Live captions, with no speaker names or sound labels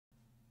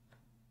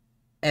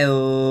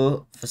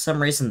For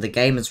some reason, the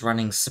game is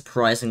running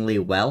surprisingly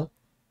well.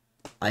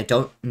 I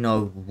don't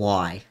know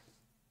why.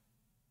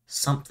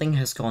 Something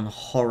has gone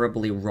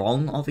horribly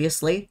wrong,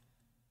 obviously.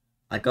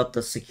 I got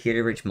the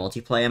Security Breach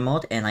multiplayer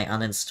mod, and I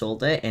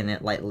uninstalled it, and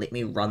it, like, let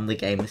me run the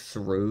game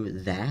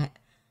through that.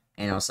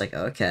 And I was like,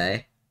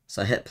 okay.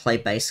 So I hit play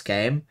base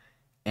game,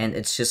 and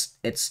it's just,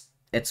 it's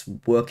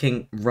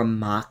working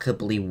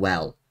remarkably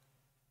well.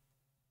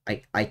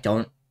 I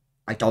don't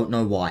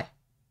know why.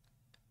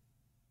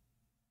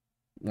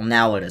 Well,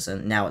 now it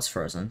isn't. Now it's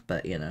frozen,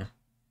 but, you know.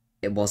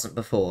 It wasn't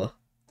before.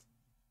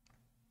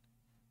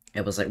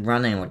 It was, like,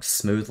 running, like,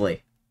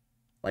 smoothly.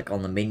 Like,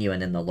 on the menu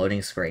and in the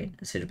loading screen,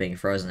 instead of being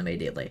frozen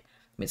immediately. I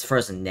mean, it's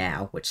frozen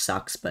now, which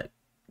sucks, but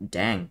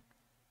dang.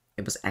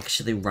 It was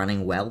actually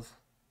running well.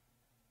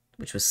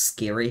 Which was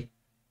scary,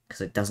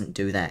 because it doesn't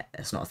do that.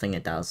 It's not a thing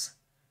it does.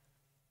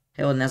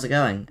 Hey, well, how's it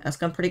going? That's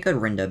going pretty good,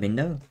 Rindo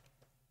Bindo.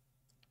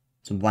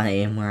 It's 1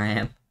 AM where I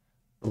am.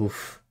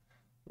 Oof.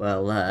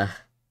 Well,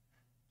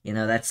 you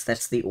know,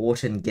 that's the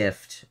autumn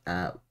gift.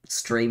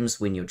 Streams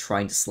when you're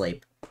trying to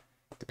sleep.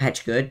 The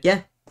patch good?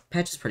 Yeah,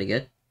 patch is pretty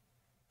good.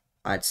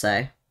 I'd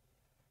say.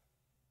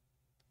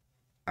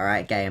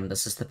 Alright, game,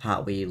 this is the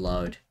part where you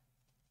load.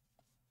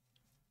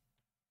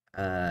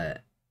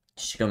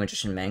 Chico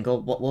Magician Mangle?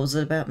 What was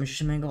it about,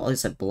 Magician Mangle? Oh, it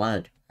said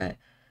blood. Right.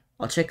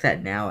 I'll check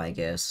that now, I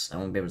guess. I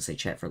won't be able to see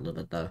chat for a little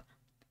bit, though.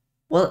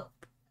 Well,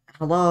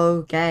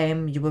 hello,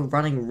 game. You were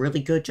running really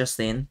good just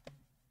then.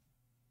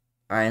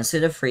 Alright,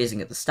 instead of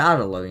freezing at the start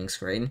of the loading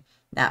screen,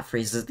 that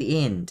freezes at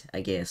the end, I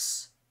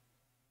guess.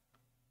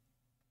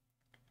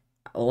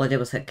 All I did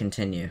was hit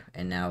continue,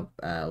 and now,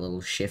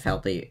 little Chef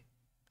Helpy,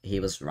 he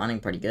was running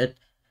pretty good.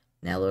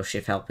 Now little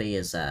Chef Helpy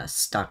is,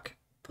 stuck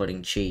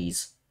putting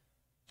cheese.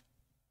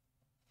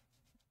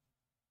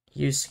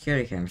 Use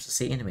security cameras to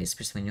see enemies,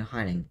 especially when you're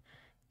hiding.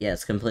 Yeah,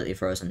 it's completely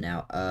frozen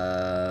now.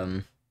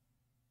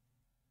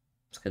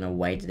 Just gonna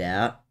wait it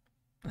out,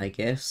 I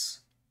guess.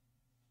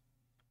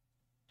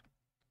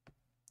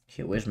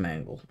 Okay, where's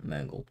Mangle?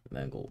 Mangle.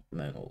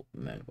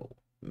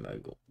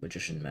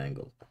 Magician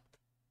Mangle.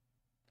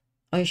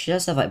 Oh, she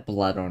does have, like,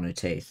 blood on her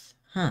teeth.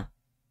 Huh.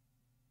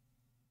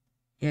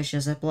 Yeah, she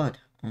has that blood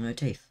on her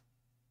teeth.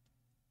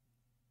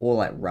 Or,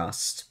 like,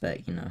 rust,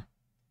 but, you know.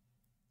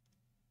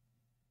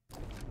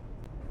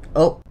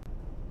 Oh!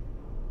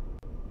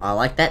 I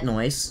like that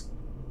noise.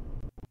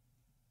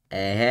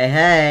 Hey, hey,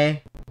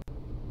 hey!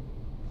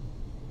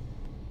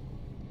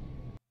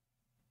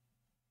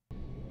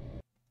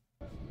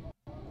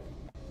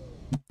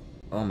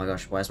 Oh my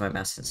gosh, why is my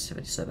mouse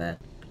sensitivity so bad?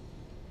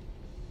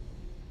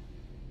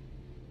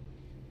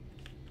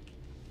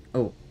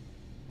 Oh.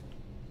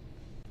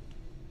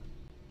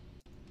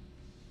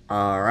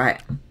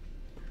 Alright.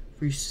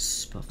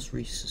 Reese's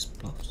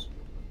Puffs.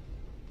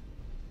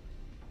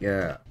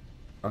 Yeah.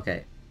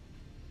 Okay.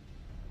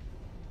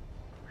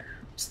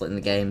 Just letting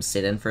the game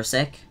sit in for a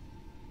sec.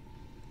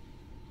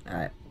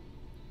 Alright.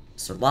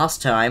 So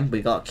last time,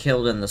 we got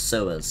killed in the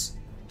sewers.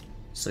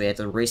 So we had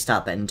to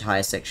restart that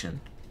entire section.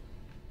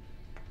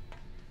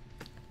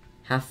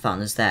 How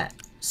fun is that?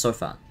 So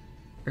fun.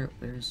 Where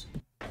is...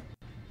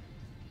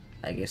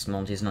 I guess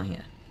Monty's not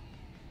here.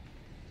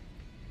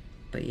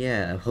 But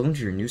yeah, welcome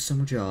to your new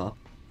summer job.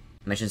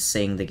 Imagine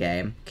seeing the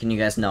game. Can you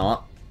guys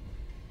not?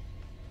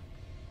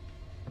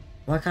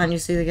 Why can't you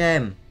see the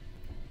game?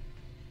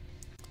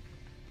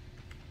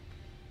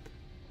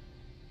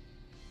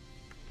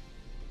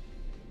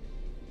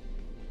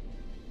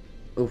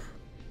 Oof.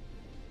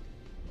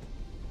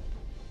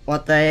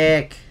 What the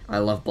heck? I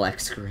love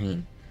black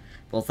screen.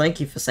 Well, thank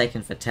you,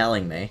 Forsaken, for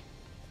telling me.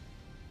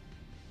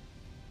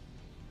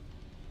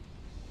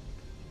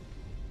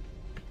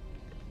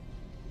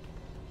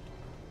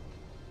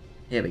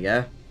 Here we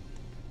go.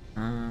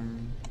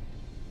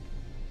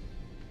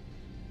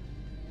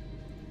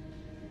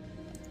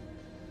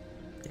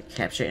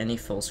 Capture any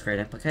false grade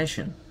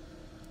application.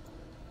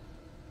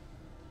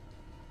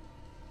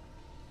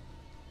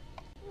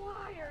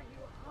 Why are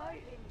you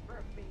hiding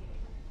from me?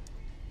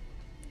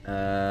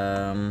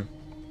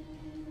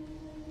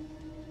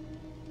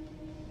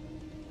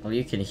 Well,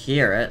 you can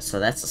hear it, so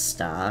that's a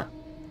start.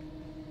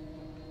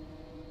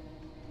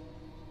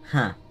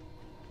 Huh.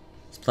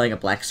 It's playing a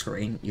black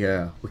screen.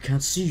 Yeah, we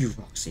can't see you,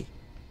 Roxy.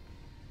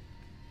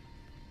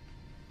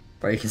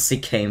 Bro, you can see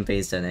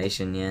KMP's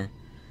donation, yeah.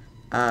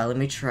 Let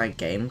me try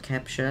game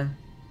capture.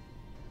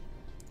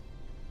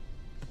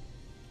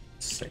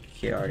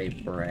 Security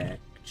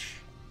breach.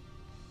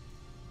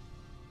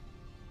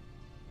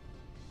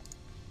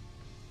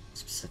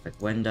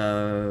 Specific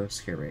window.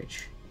 Security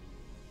breach.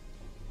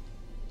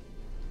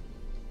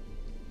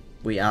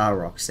 We are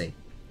Roxy.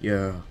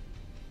 Yeah.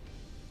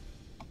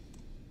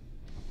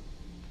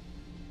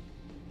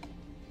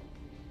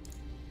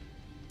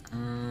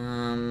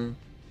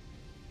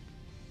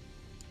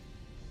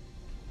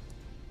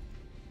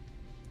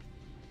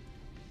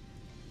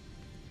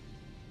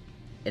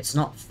 It's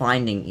not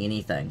finding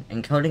anything.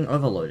 Encoding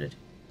overloaded.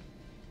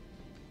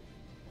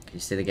 Can you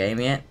see the game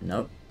yet?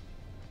 Nope.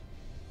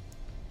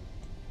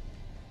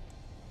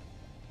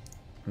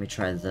 me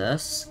try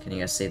this. Can you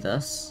guys see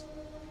this?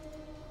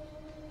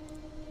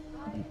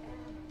 I am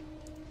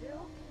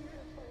still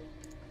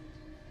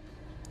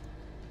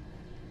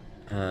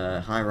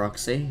beautiful. Hi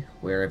Roxy,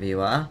 wherever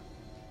you are.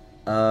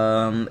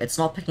 It's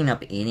not picking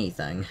up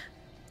anything.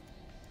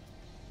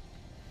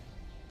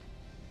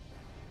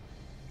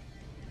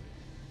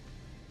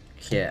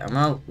 Here, I'm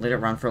gonna let it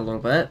run for a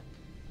little bit.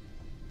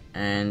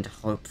 And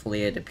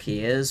hopefully it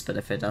appears, but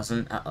if it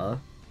doesn't, uh-oh.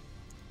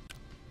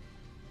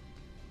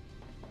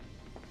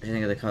 What do you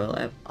think of the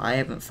collab? I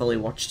haven't fully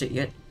watched it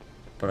yet,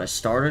 but I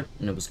started,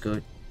 and it was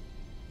good.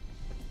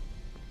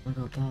 Oh my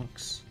god,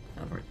 dogs.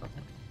 I've already got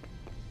that.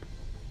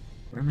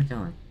 Where am I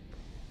going?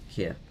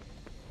 Here.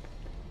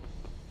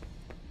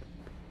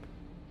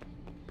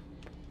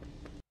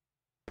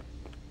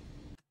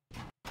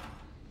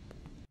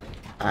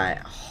 Alright,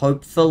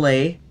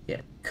 hopefully...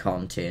 Yeah,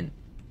 content.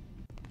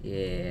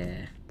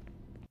 Yeah.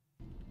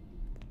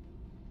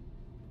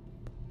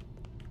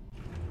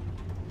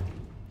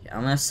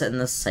 I'm gonna sit in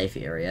this safe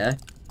area.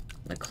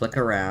 I'm gonna click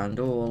around.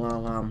 Oh, la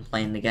la, I'm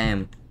playing the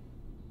game.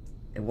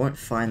 It won't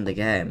find the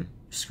game.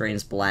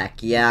 Screen's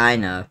black. Yeah, I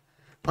know.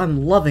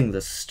 I'm loving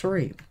this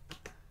stream.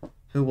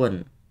 Who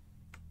wouldn't?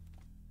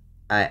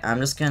 Alright, I'm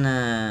just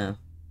gonna...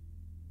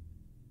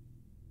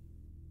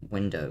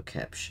 window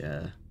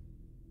capture.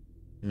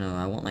 No,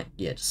 I want, like,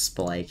 yeah,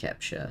 display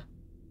capture.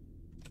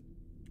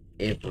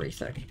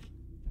 Everything.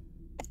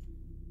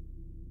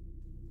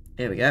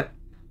 There we go.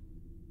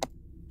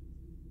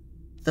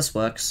 This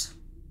works.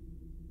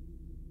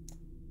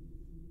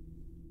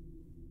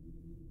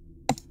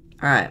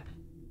 Alright.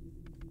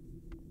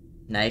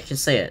 Now you can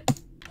see it.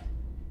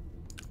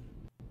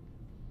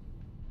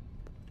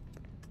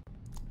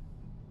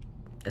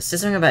 It said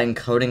something about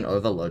encoding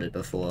overloaded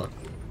before.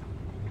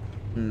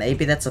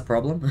 Maybe that's a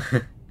problem?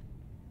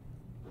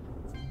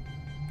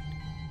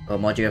 What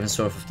mod do you have in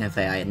store for FNaF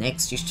AI?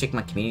 Next, you should check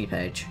my community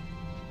page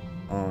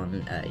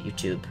on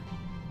YouTube.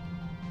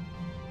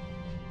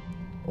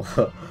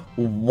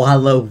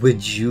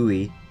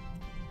 Waluigi.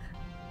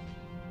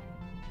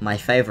 My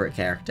favorite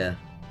character.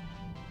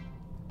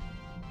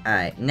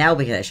 Alright, now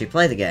we can actually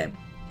play the game.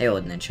 Hey,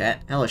 Ordin in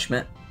chat. Hello,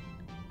 Schmidt.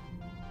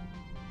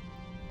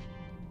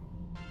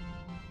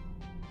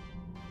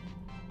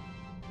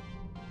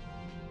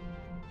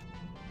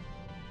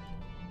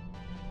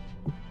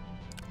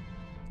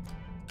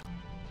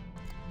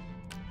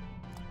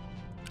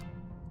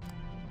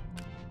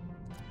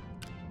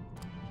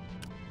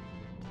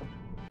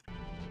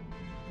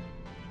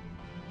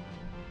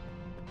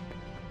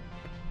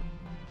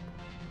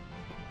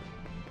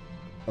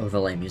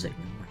 Overlay music.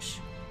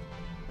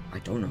 I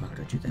don't know how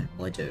to do that.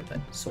 Well, I do, but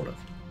sort of.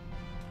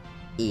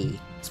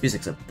 This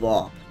music's a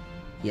bop.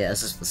 Yeah,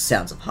 this is the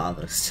sounds of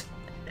harvest.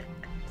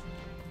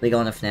 We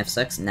going to FNaF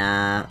 6?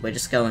 Nah, we're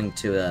just going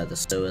to the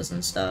sewers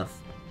and stuff.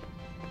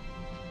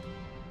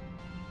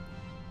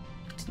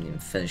 Didn't even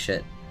finish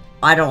it.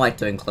 I don't like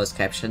doing closed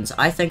captions.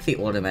 I think the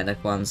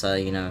automatic ones are,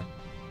 you know,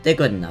 they're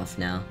good enough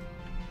now.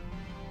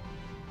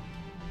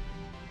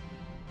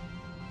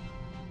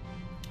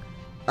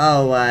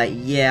 Oh,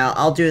 yeah,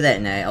 I'll do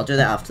that now. I'll do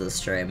that after the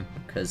stream.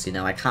 Because, you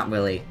know, I can't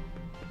really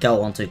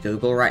go onto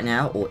Google right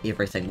now, or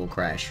everything will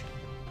crash.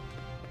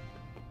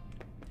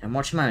 I'm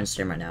watching my own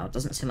stream right now. It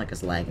doesn't seem like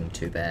it's lagging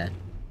too bad.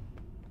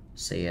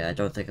 So, yeah, I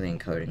don't think the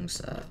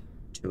encoding's,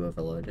 too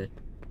overloaded.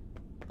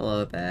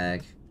 Hello,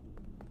 bag.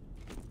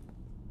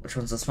 Which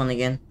one's this one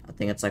again? I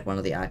think it's like one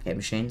of the arcade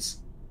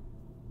machines.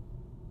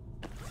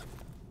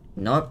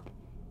 Nope.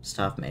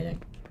 Staff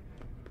meeting.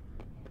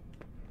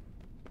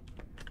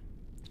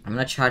 I'm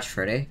gonna charge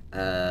Freddy,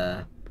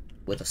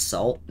 with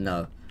assault?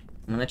 No.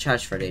 I'm gonna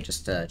charge Freddy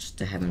just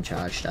to have him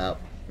charged up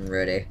and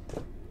ready.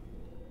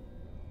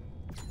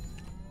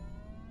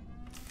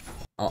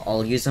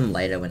 I'll use him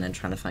later when I'm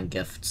trying to find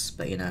gifts,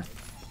 but you know.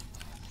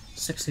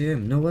 6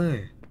 AM, no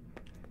way!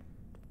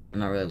 I'm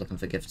not really looking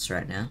for gifts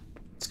right now.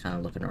 Just kind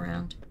of looking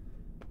around.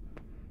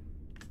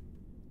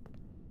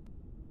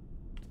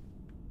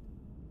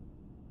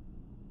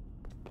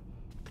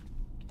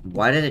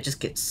 Why did it just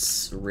get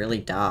really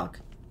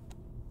dark?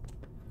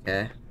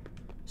 Okay.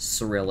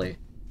 Surreally.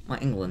 My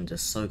England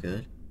is so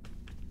good.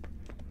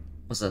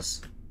 What's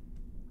this?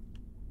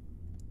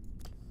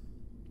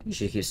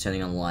 Usually keeps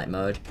turning on light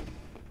mode.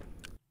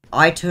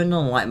 I turned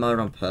on light mode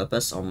on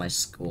purpose on my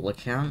school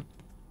account.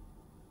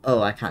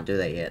 Oh, I can't do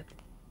that yet.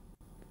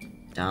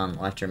 Darn,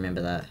 I'll have to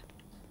remember that.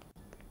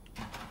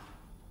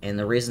 And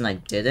the reason I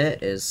did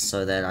it is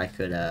so that I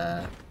could,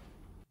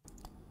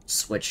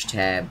 switch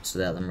tabs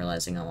without them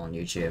realizing I'm on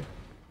YouTube.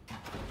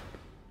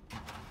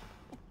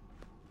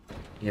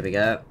 Here we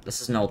go.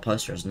 This is an old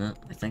poster, isn't it?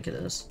 I think it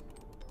is.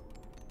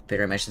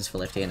 Better animations for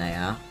Lefty and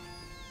AR.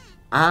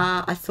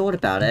 I thought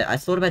about it. I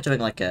thought about doing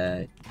like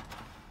a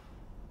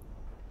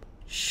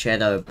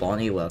Shadow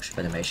Bonnie workshop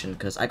animation,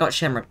 because I got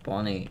Shamrock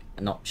Bonnie,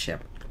 not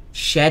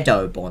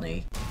Shadow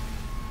Bonnie.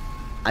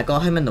 I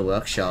got him in the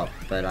workshop,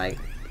 but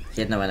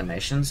he had no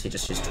animations, he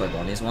just used Toy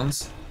Bonnie's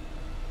ones.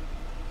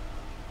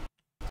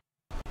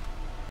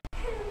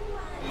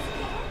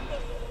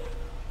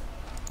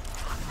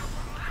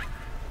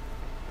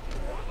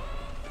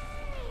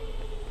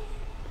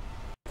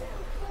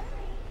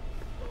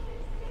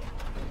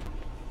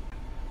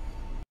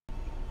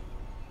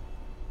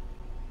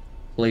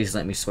 Please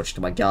let me switch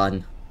to my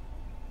gun.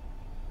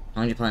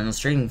 How long do you plan on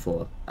streaming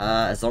for?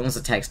 As long as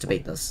it takes to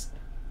beat this.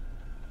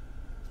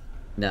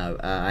 No,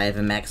 I have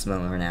a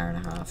maximum of an hour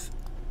and a half.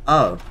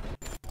 Oh.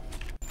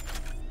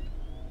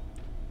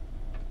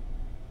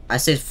 I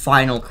said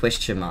final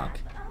question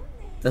mark.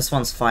 This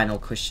one's final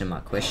question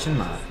mark. Question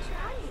mark.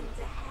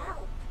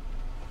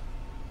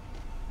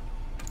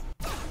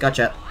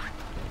 Gotcha.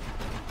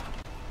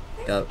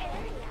 Go.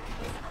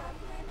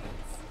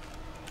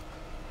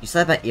 You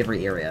say that about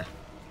every area.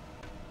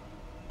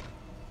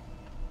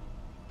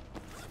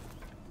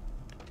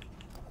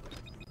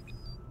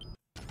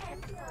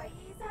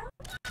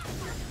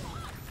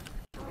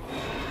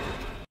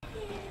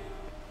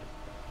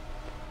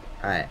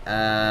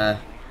 Alright,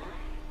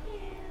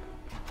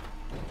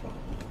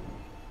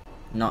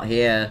 not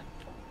here.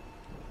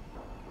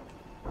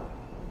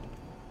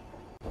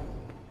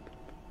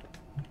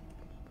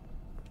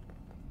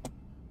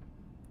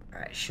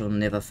 Alright, she'll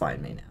never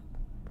find me now.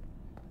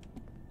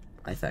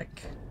 I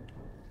think.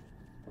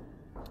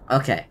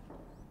 Okay.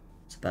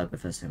 It's about the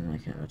first time I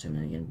can't go to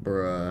me again.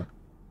 Bruh.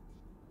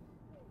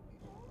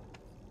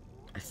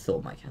 I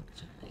thought my cat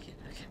was again.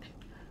 Okay.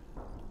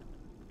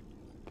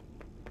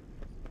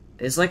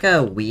 There's like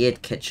a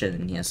weird kitchen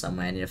in here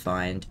somewhere I need to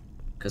find.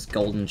 Because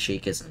Golden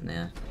Chica isn't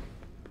there.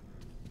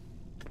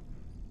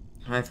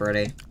 Hi,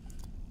 Freddy.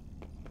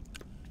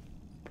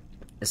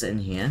 Is it in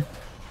here?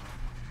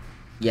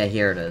 Yeah,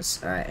 here it is.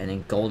 Alright, and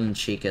then Golden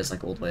Chica is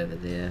like all the way over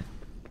there.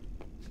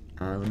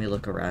 Let me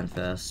look around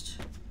first.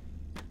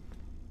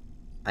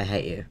 I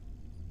hate you.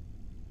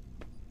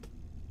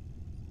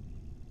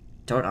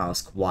 Don't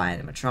ask why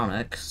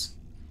animatronics.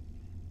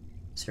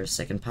 Is there a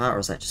second part, or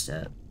is that just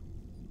it?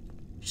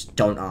 Just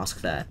don't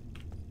ask that.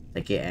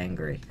 They get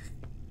angry.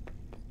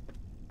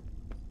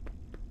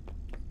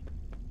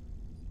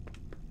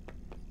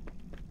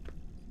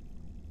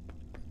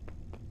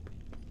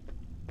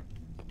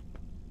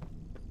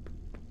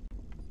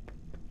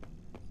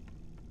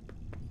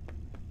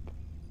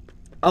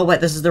 Oh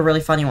wait, this is the really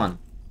funny one.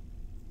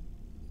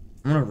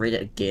 I'm gonna read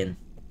it again,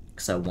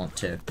 because I want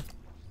to.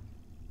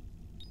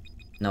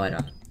 No, I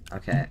don't.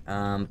 Okay,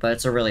 but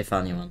it's a really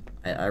funny one.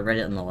 I read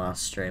it in the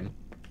last stream.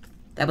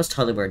 That was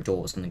totally where a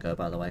door was gonna go,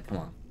 by the way, come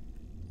on.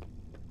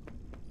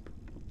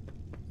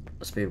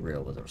 Let's be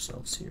real with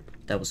ourselves here.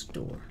 That was a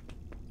door.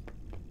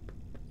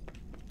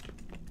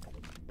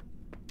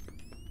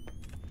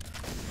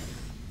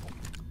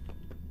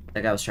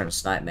 That guy was trying to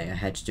snipe me. I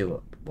had to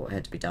do what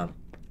had to be done.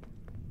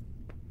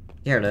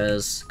 Here it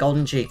is.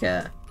 Golden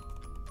Chica.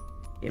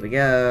 Here we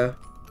go.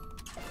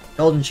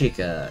 Golden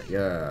Chica.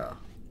 Yeah.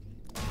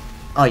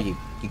 Oh, you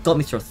got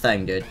me through a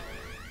thing, dude.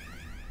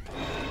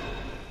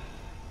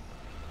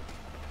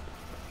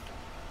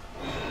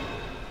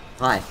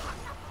 Hi.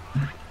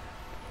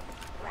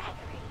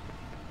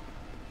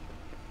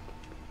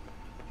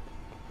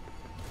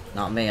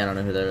 Not me, I don't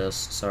know who that is.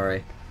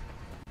 Sorry.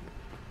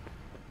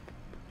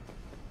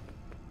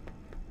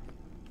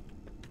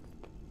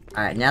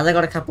 Alright, now they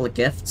got a couple of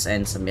gifts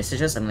and some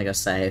messages. I'm gonna go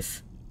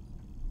save.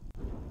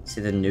 See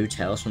the new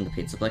Tales from the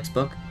Pizzaplex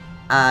book?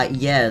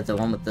 Yeah, the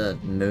one with the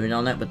moon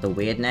on it with the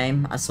weird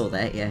name. I saw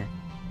that, yeah.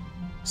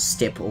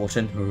 Step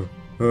Orton.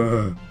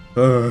 Do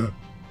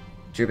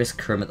your best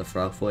Kermit the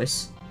Frog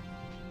voice.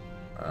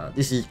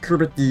 This is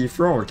Kermit the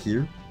Frog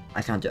here.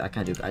 I can't do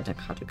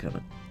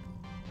Kermit.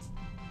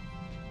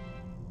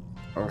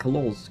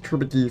 Hello, it's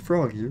Kermit the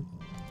Frog here.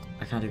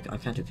 I can't do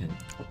Kermit.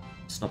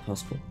 It's not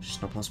possible. It's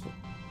just not possible.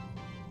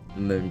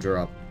 Moon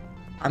drop.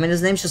 I mean,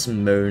 his name's just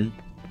Moon.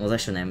 Well, his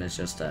actual name is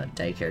just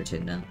daycare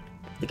attendant.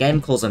 The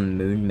game calls him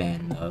Moon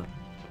Man, though.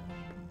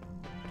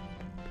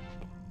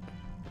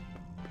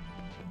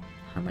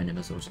 Hi, my name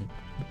is Orton.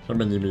 Hi,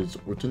 my name is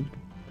Orton.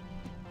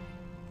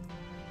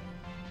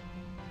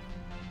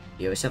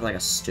 You always have like a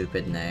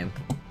stupid name.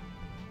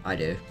 I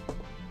do.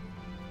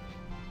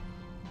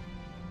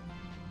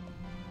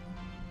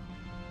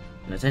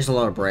 And it takes a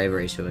lot of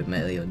bravery to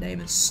admit that your name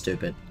is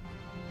stupid.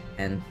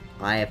 And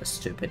I have a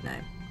stupid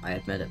name. I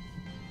admit it.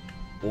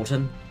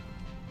 Orton?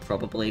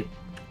 Probably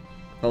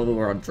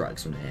we're on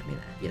drugs when they hit me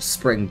there. Yeah,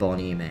 Spring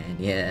Bonnie, man,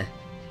 yeah.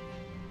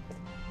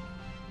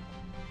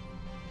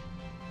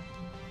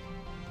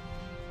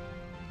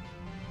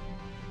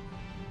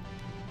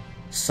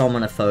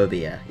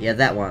 Somnophobia. Yeah,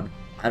 that one.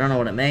 I don't know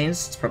what it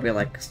means. It's probably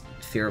like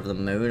fear of the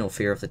moon or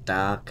fear of the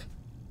dark.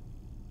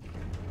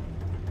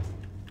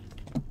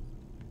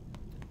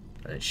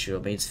 But it sure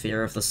means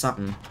fear of the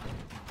something.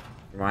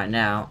 Right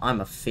now, I'm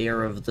a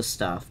fear of the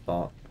staff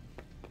bot.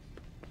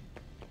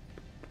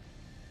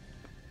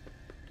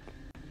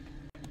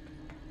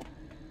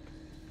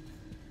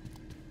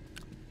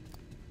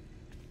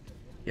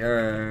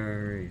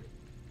 Yay.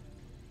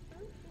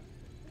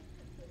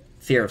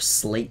 Fear of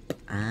sleep.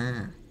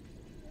 Ah.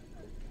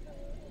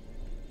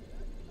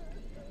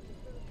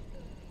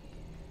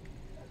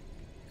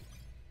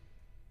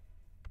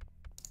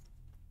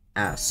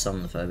 Ah,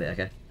 somnophobia,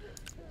 okay.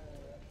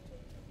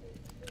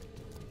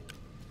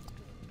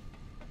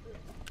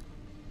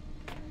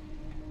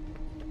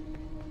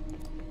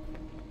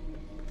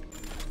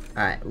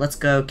 Alright, let's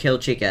go kill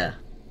Chica.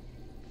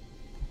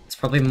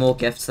 probably more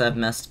gifts that I've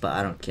missed, but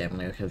I don't care. I'm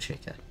gonna kill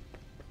Chica.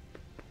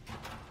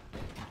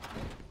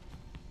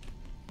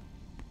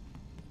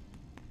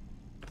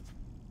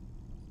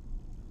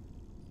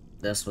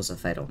 This was a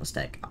fatal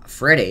mistake.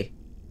 Freddy?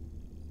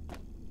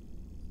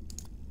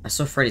 I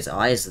saw Freddy's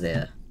eyes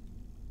there.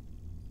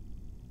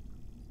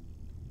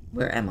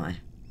 Where am I?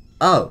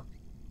 Oh!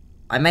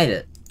 I made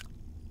it.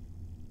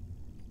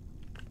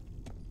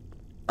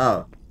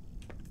 Oh.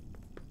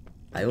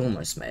 I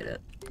almost made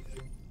it.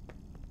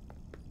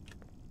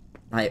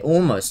 I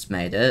almost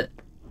made it.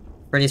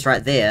 Freddy's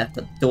right there,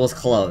 but the door's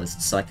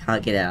closed, so I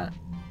can't get out.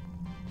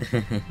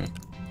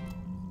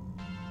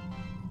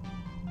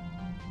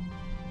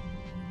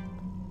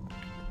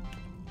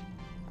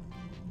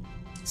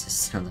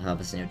 Sounds like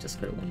Harvest Name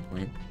just got at one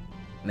point.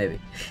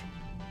 Maybe.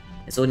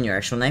 Is Auden your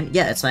actual name?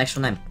 Yeah, it's my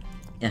actual name.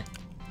 Yeah.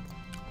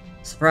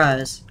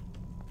 Surprise!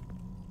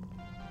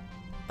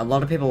 A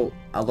lot of people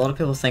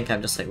think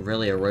I'm just like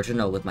really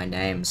original with my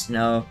names.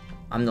 No,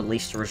 I'm the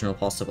least original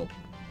possible.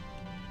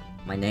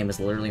 My name is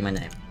literally my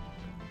name.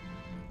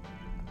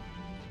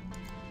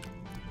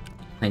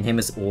 My name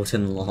is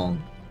Auden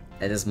Long.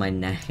 That is my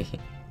name.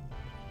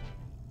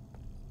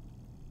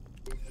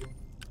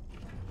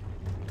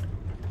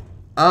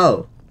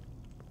 Oh!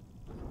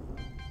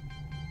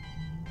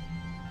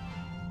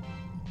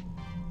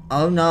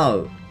 Oh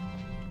no!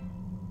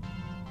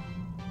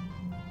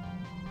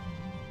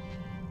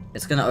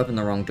 It's gonna open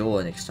the wrong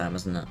door next time,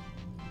 isn't it?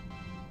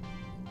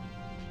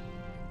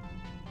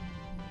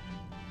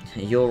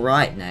 You're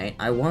right, Nate.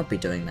 I won't be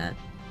doing that.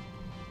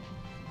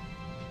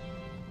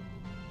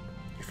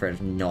 You're afraid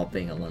of not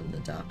being alone in the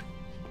dark.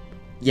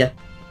 Yeah.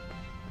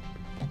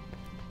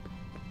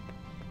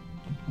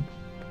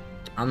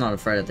 I'm not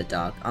afraid of the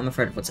dark. I'm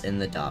afraid of what's in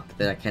the dark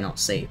that I cannot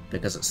see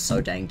because it's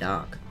so dang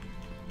dark.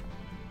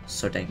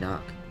 So dang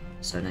dark.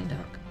 So dang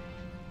dark.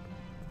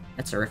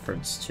 That's a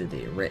reference to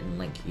the Rhett and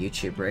Link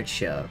YouTube Red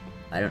show.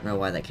 I don't know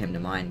why that came to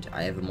mind.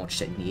 I haven't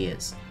watched it in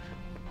years.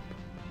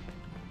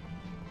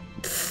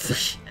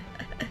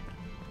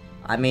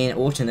 I mean,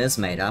 Auden is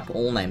made up.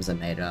 All names are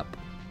made up.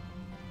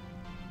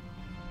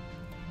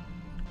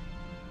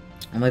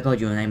 Oh my god,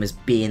 your name is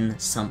Ben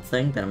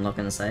something that I'm not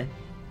gonna say.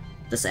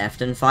 This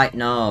Afton fight?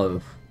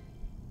 No.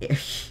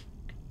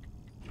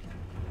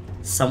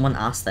 Someone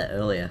asked that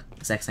earlier.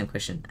 Exact same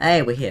question.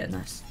 Hey, we're here.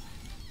 Nice.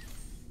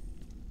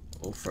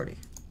 Oh, Freddy.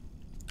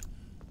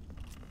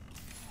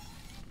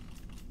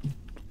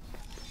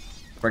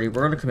 Freddy,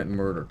 we're gonna commit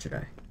murder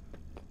today.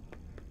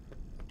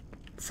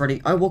 Freddy,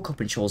 I woke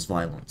up and chose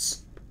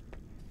violence.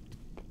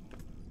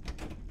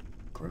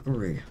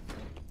 Gregory,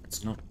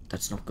 that's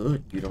not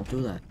good. You don't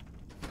do that.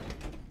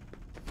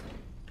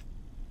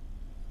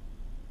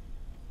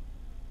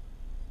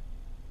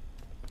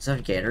 Is that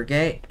a Gator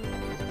gate?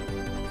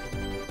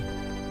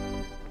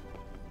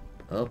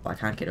 Oh, I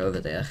can't get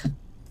over there.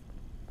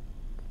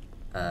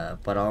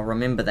 But I'll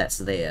remember that's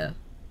there.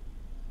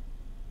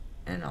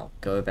 And I'll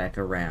go back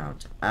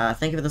around.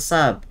 Thank you for the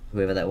sub,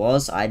 whoever that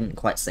was. I didn't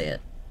quite see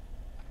it.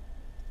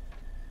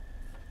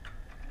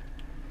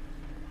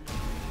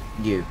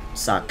 You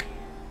suck.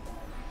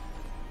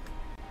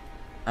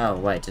 Oh,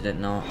 wait, did it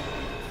not?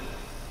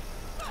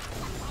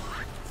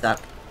 Suck.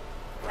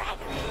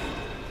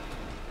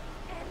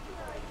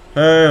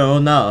 Hell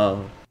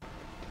no.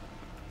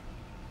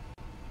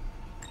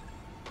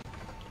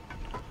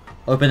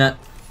 Open it.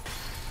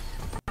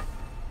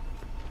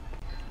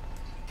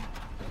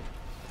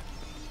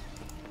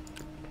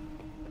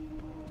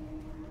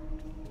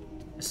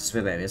 This is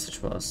where that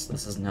message was.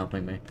 This isn't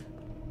helping me.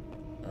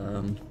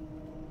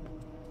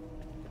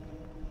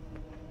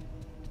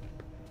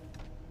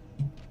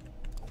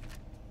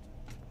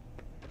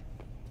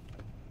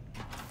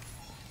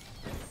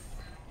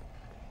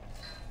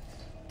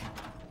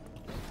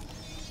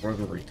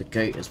 Gregory, the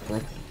gate is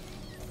broken.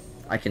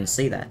 I can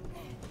see that.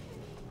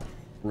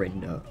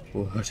 Render.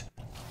 What?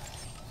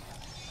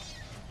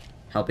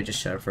 Help me just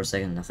show it for a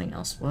second, nothing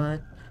else.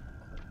 What?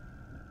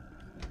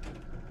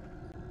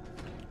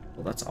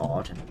 Well, that's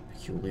odd and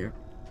peculiar.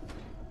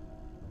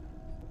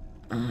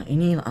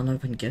 Any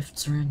unopened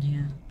gifts around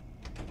here?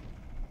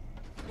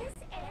 This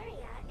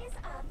area is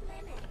off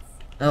limits.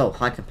 Oh,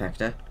 hi,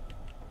 compactor.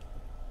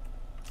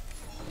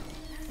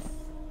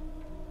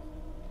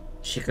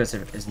 Chica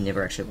is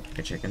never actually like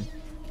a chicken,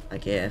 I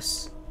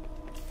guess.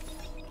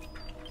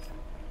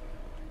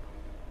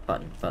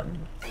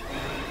 Button.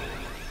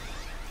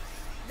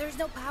 There's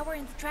no power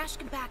in the trash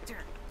compactor.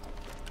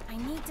 I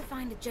need to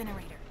find a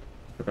generator.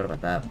 Forgot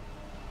about that.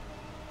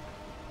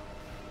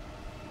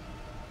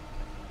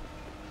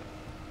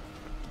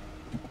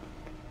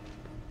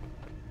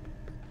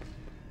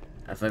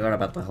 I forgot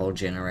about the whole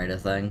generator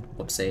thing.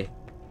 Whoopsie.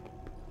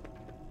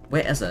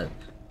 Where is it?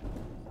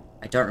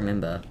 I don't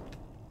remember.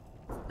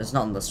 It's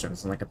not in this room,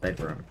 it's in like a big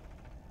room.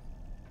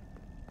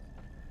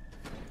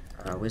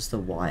 Where's the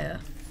wire?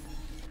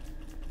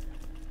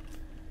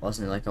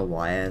 Wasn't it like a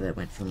wire that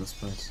went from this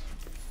place?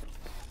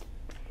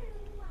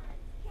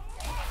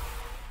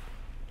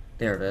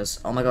 There it is.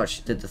 Oh my gosh,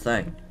 she did the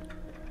thing.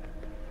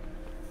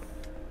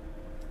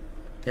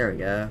 There we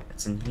go.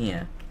 It's in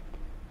here.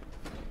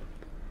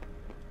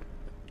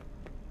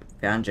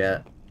 Found you.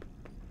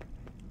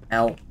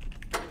 El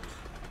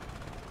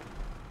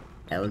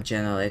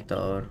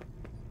generator.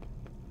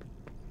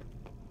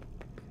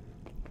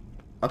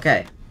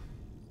 Okay.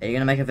 Are you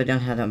gonna make a video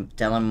on how to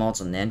download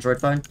mods on the Android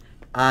phone?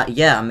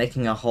 Yeah, I'm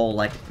making a whole,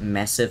 like,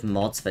 massive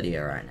mods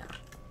video right now.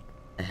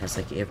 It has,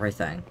 like,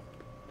 everything.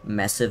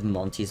 Massive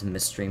Monty's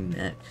Mystery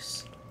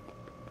Mix.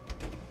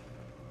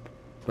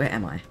 Where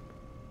am I?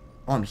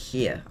 Oh, I'm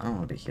here. I don't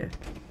want to be here.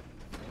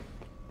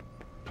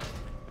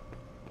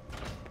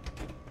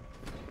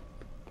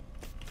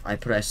 I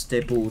press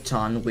the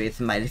button with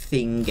my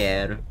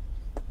finger.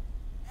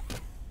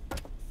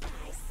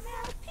 I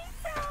smell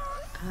pizza.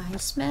 I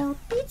smell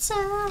pizza.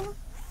 Oh,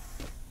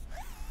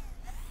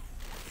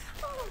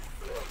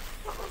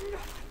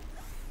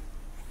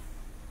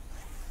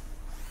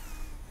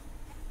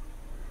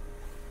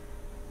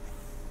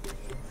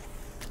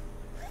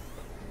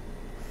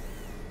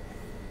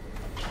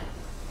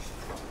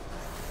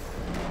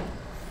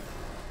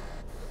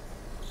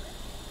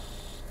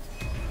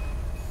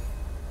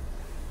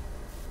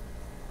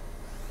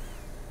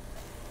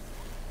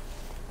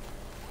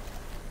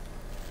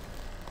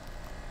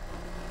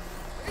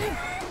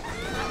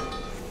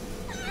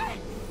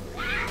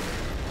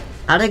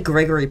 How did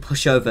Gregory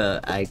push over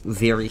a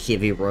very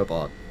heavy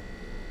robot?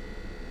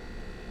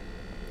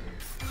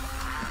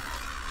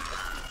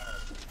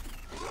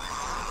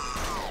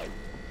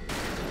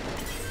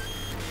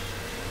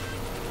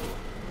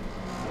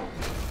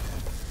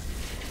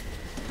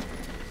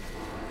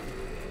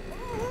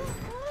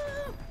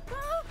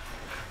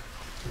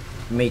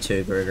 Me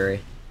too, Gregory.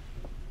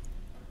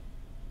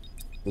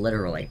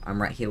 Literally,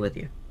 I'm right here with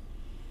you.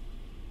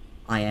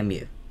 I am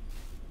you.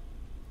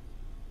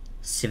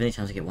 70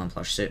 times to get one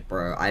plush suit,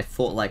 bro. I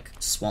fought like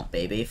Swamp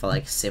Baby for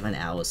like 7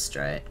 hours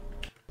straight.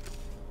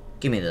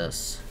 Give me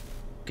this.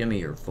 Give me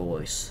your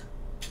voice.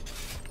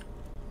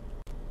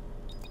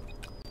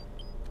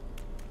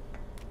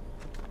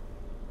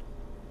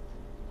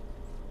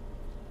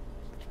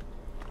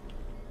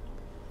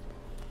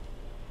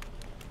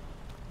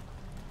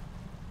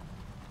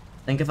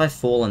 I think if I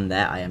fall in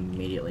that, I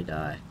immediately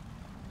die.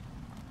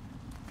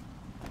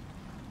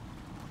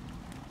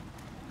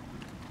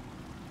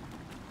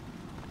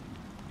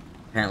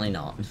 Apparently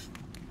not.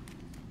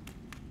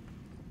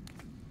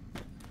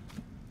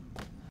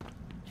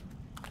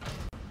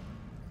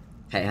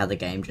 Okay, how the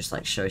game just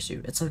like shows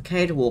you it's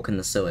okay to walk in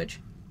the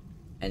sewage,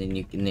 and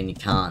then you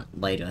can't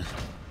later.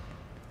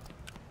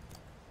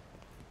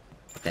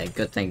 Okay,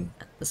 good thing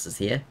this is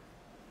here.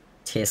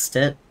 Test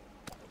it.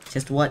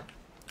 Test what?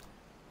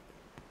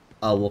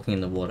 Oh, walking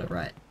in the water,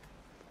 right.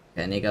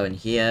 Okay, and you go in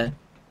here,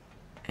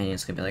 and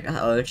it's gonna be like,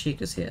 oh,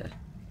 Chica's here.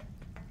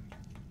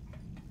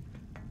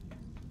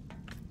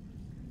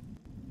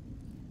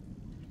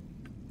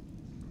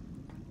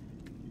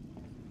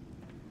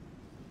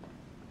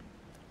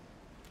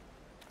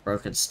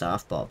 Broken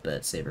staff bot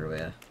bits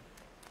everywhere.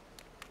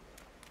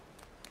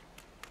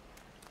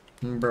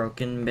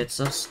 Broken bits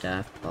of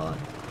staff bot.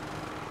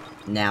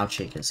 Now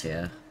Chica's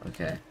here.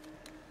 Okay.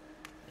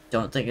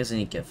 Don't think there's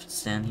any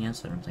gifts down here,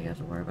 so I don't think I have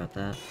to worry about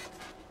that.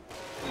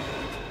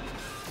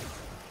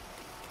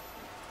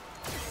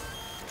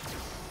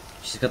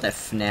 She's got that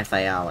FNaF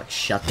AR like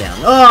shut down.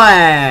 Oh,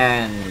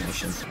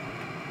 animation.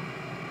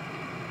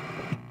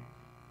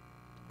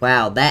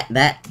 Wow,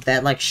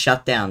 that like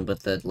shutdown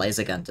with the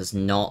laser gun does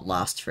not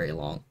last very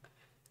long.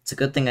 It's a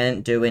good thing I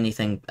didn't do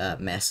anything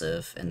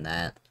massive in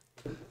that,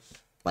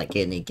 like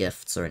get any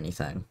gifts or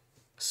anything,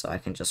 so I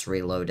can just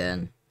reload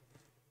in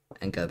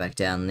and go back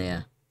down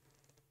there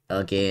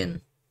again.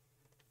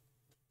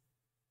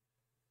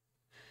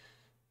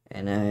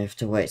 And I have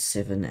to wait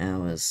 7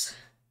 hours.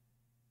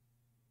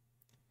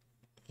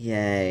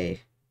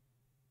 Yay.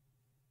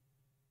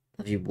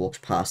 Have you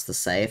walked past the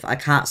save? I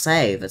can't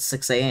save. It's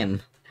 6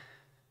 AM.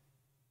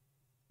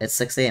 It's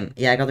 6 AM.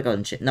 Yeah, I got the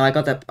golden chip. No, I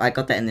got that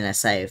and then I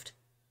saved.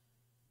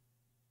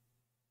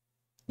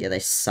 Yeah, they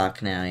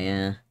suck now,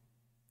 yeah.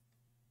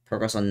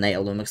 Progress on Nate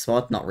Alumic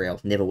spot? Not real.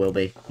 Never will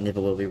be.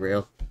 Never will be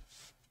real.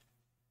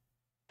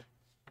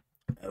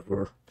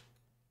 Ever.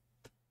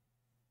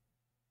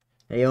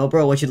 Hey, yo,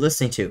 bro, what you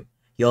listening to?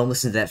 Yo, I'm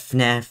listening to that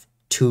FNaF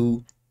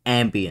 2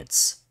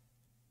 ambience.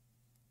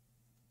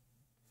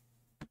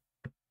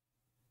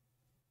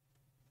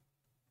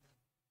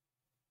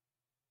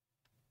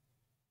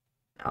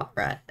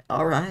 Alright,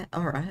 alright,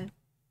 alright.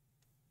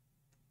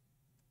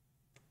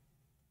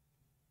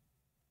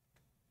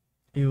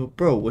 Yo,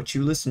 bro, what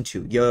you listen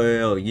to?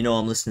 Yo, you know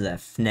I'm listening to that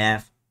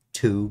FNaF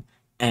 2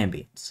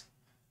 ambience.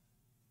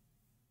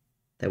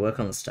 They work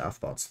on the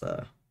staff bots,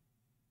 though.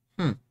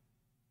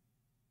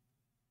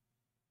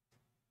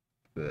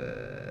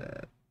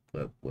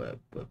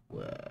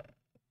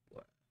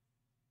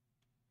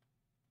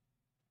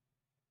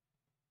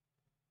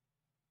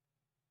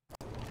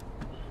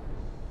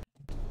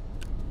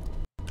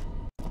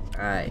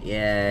 Alright,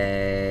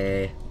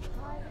 yay.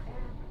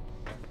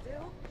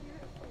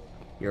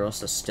 You're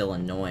also still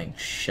annoying.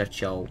 Shut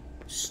your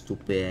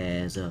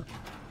stupid ass up.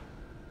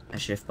 A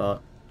shift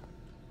bot.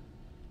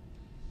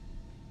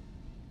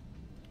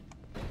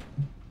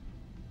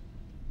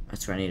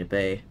 That's where I need to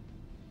be.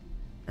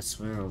 That's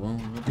where I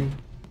want to be.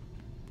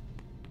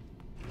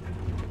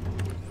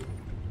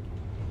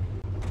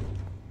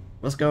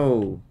 Let's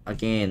go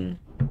again.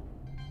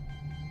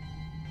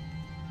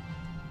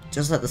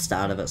 Just at the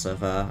start of it so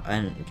far.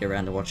 I didn't get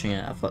around to watching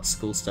it. I've got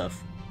school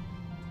stuff.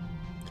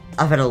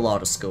 I've had a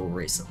lot of school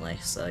recently,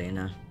 so you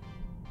know.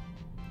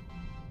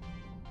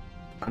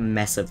 I'm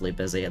massively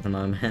busy at the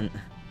moment.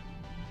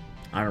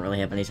 I don't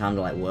really have any time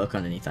to like work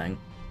on anything.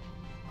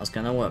 I was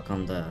gonna work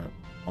on the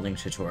modding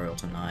tutorial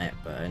tonight,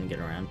 but I didn't get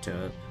around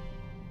to it.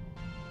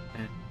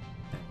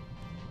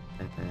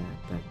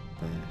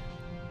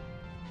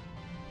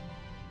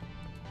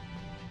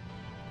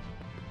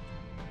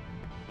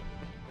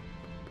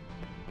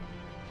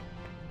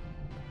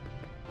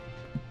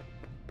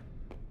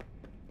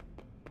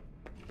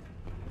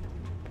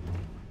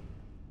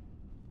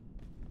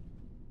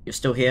 You're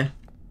still here?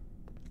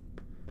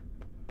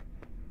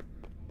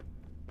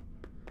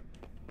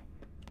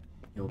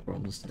 Your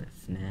problems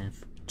in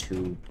FNaF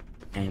 2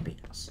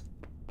 ambience.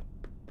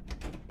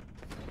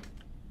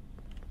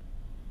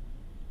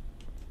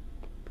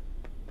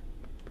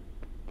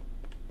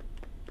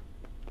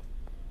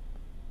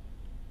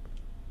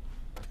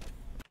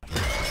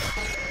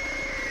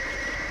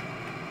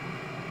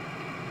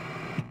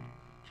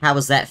 How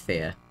was that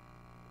fair?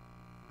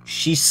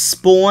 She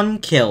spawn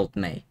killed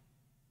me.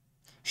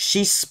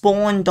 She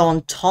spawned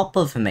on top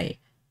of me.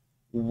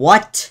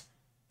 What?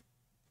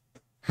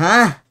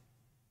 Huh?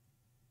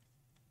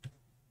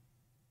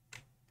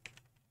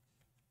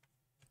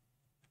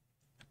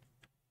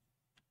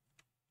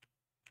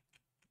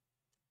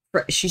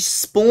 She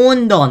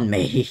spawned on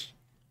me.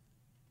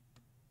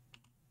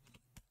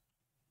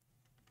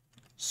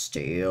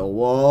 Steel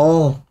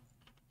wall.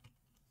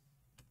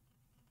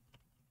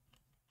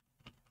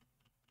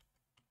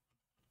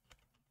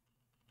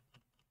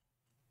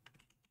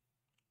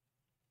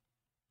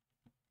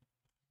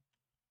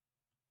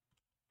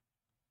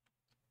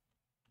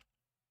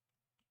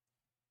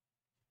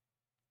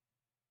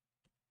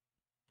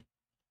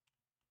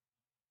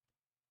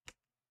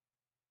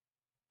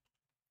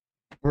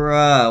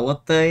 Bruh,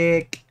 what the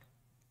heck?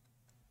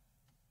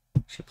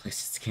 Should play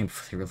this game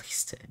before they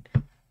released it.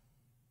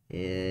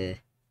 Yeah.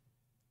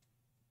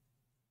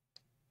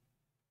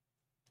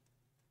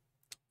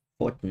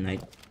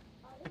 Fortnite.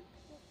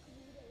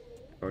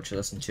 What you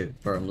listen to?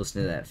 Bro, I'm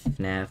listening to that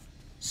FNaF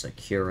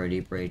security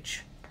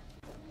breach.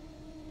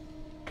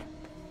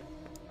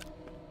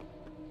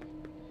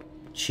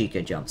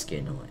 Chica jump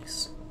scare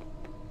noise.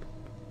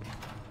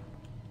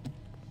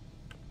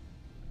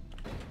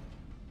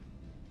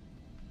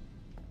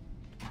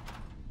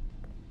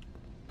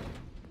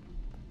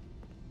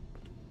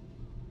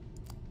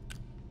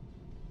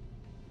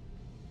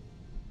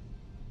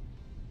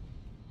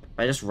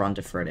 I just run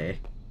to Freddy.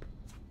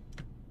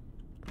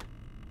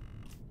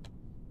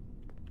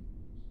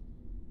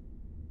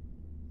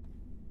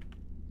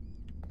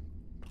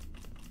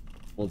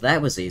 Well,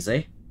 that was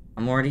easy.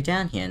 I'm already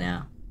down here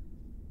now.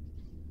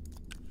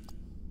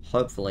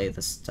 Hopefully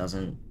this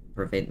doesn't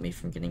prevent me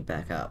from getting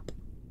back up.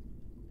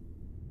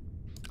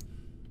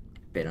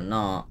 Better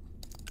not.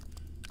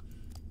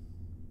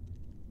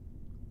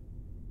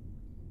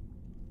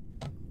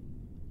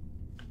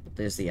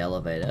 There's the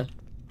elevator.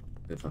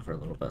 Move up for a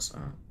little bit so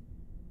I don't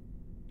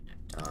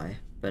die.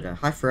 But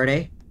hi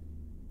Freddy.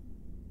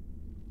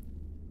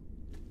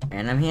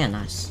 And I'm here,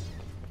 nice.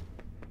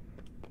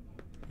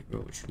 Hey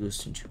bro, what you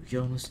listening to?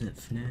 Yo, I'm listening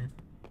to FNaF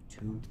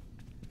 2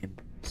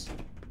 ambience.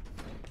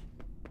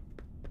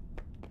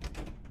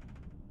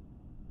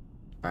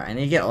 Alright, I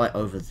need to get like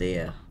over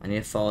there. I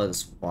need to follow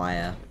this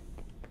wire.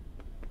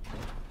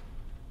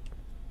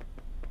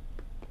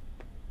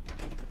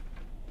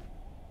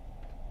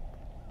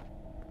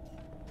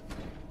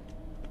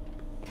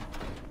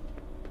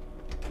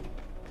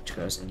 Which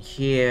goes in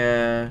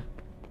here.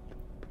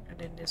 And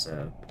then there's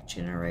a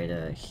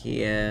generator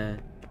here.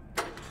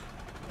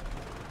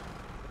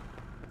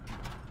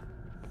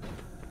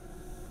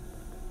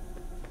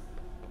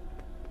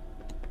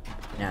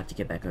 Now I have to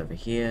get back over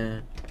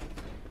here.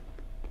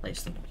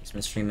 Place the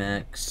mystery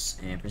mix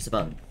and press the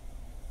button.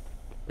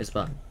 Where's the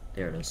button?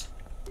 There it is.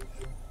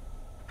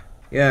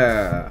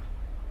 Yeah.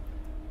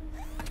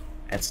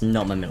 That's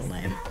not my middle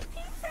name.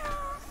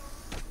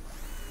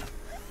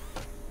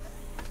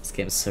 This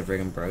game's so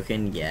friggin'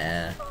 broken.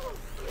 Yeah.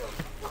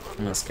 I'm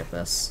gonna skip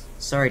this.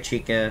 Sorry,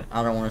 Chica.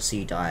 I don't want to see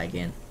you die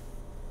again.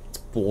 It's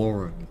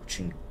boring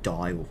watching you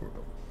die over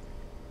it.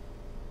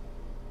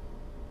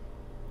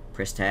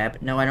 Press tab.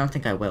 No, I don't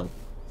think I will.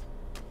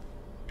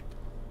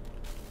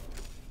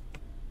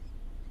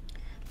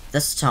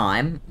 This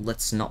time,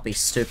 let's not be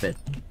stupid.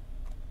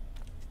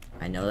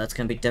 I know that's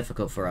gonna be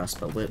difficult for us,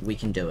 but we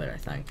can do it, I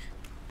think.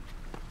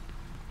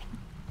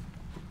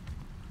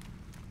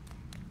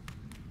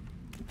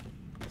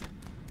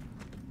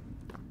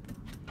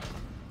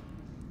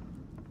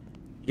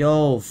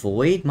 Yo,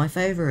 Void, my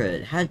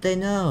favorite. How'd they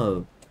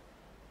know?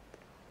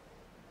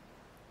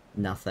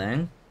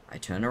 Nothing. I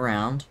turn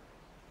around.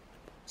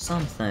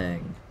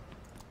 Something.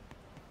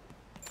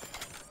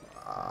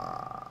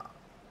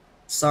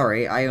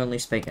 Sorry, I only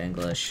speak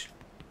English.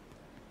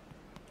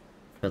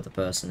 For the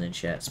person in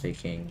chat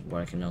speaking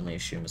what I can only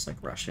assume is like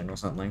Russian or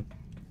something.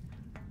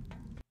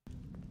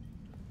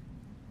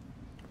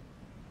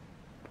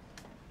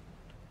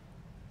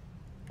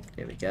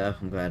 There we go.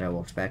 I'm glad I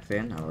walked back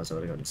then, otherwise I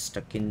would have gotten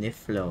stuck in the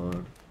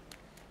floor.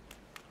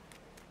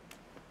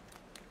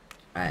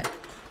 Alright.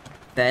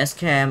 Fast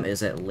cam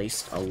is at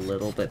least a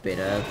little bit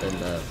better than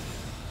the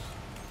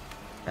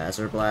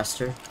Hazard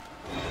Blaster.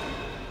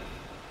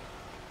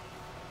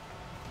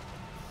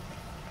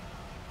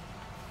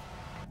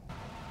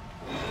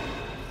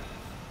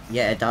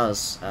 Yeah, it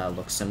does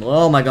look similar.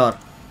 Oh my god.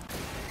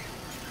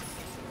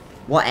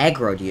 What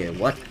aggroed you?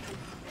 What?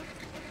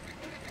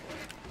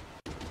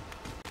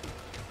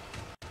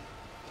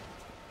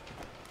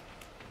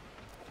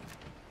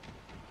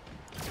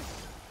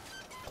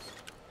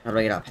 How do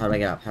I get up? How do I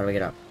get up? How do I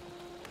get up?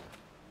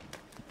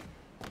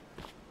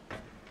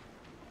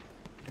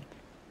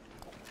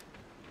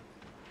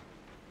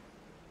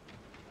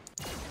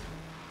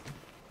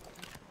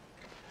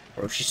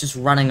 Bro, she's just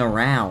running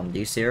around. Are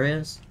you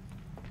serious?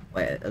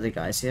 Wait, are the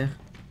guys here?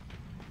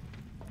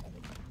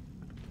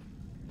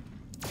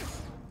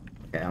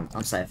 Okay,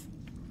 I'm safe.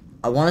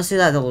 I want to see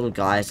that the little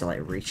guys that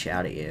like reach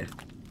out at you.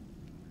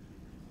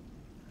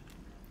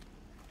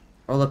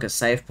 Oh look, a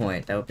save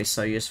point. That would be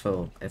so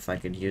useful if I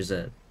could use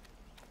it.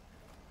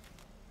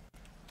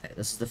 Okay,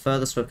 this is the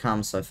furthest we've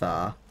come so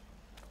far.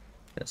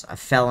 Because I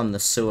fell in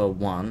the sewer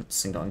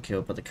once and got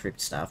killed by the creep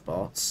staff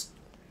bots.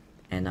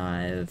 And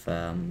I've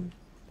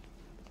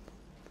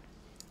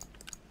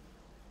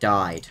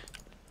died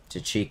to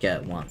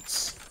Chica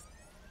once.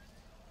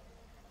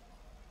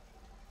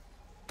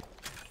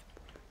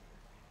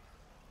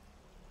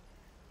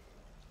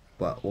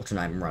 What,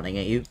 I'm running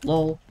at you?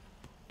 LOL.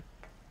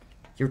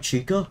 You're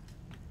Chica?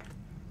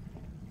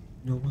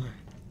 No way.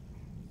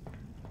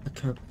 I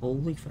can't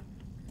believe it.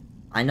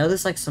 I know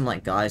there's like some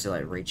like guys who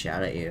like reach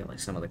out at you, like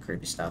some of the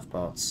creepy staff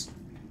bots.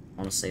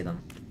 I want to see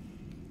them.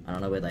 I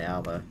don't know where they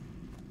are though.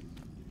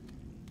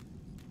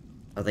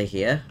 Are they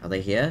here? Are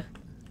they here?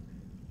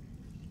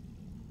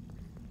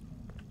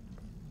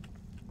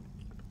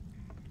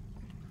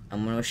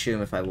 I'm gonna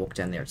assume if I walk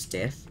down there it's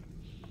death.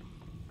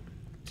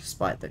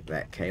 Despite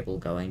that cable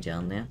going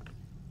down there.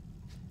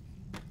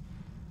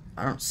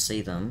 I don't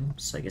see them,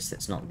 so I guess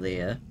that's not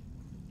there.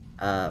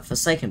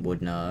 Forsaken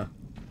would know.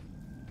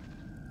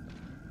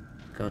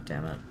 God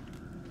damn it.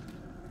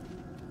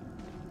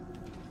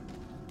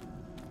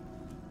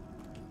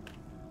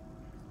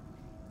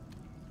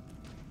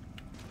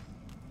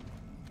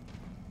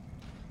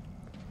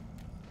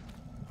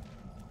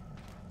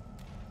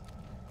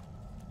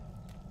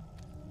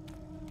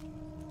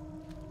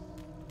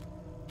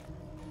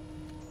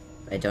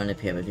 They don't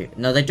appear with you.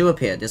 No, they do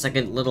appear. There's like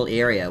a little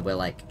area where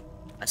like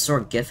I saw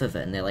a gif of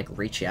it and they like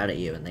reach out at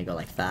you and they go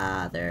like,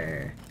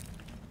 Father.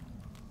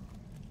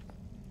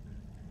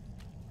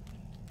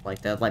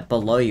 Like they're like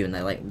below you and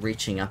they're like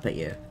reaching up at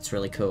you. It's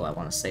really cool. I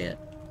want to see it.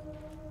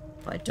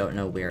 But I don't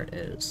know where it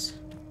is.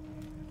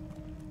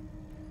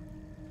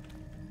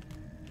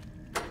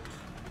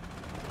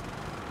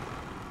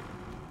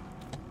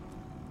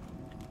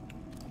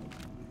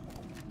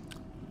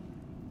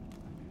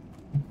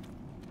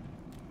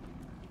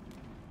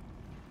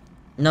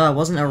 No, it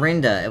wasn't a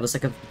render. It was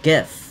like a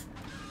GIF.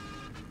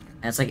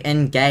 And it's like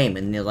in game,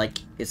 and they're like,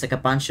 it's like a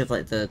bunch of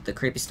like the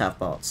creepy stuff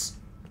bots,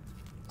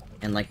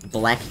 and like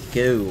black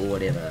goo or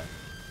whatever,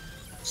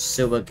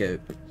 sewer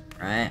goop,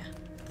 right?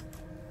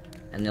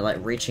 And they're like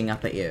reaching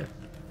up at you.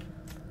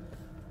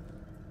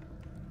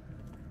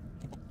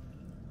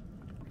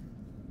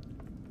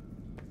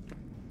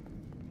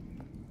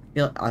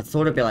 I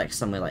thought it'd be like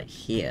somewhere like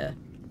here.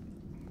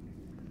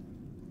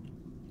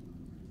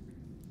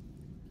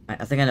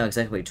 I think I know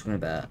exactly what you're talking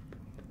about.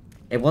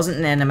 It wasn't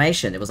an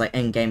animation, it was like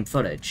in-game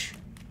footage.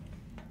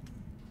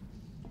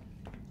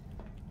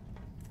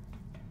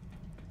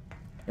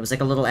 It was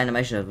like a little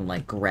animation of them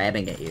like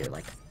grabbing at you,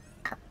 like...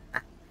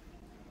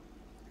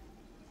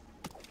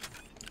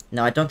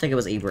 No, I don't think it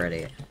was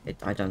E-ready.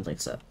 I don't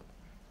think so.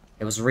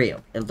 It was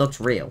real. It looked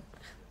real.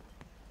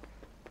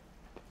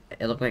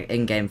 It looked like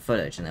in-game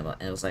footage, and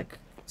it was like...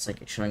 It's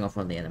like showing off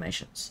one of the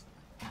animations.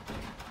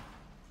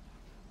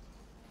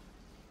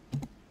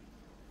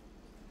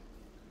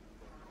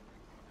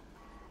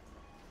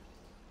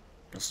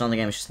 It's not in the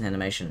game, it's just an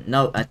animation.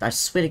 No, I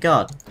swear to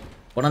God.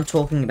 What I'm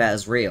talking about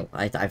is real.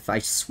 I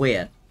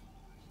swear.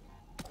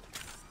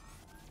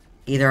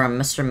 Either I'm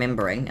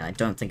misremembering, and I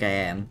don't think I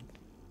am,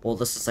 or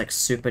this is like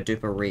super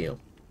duper real.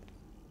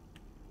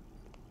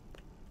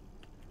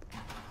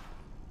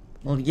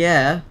 Well,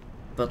 yeah,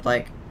 but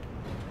like...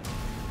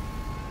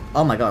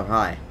 Oh my God,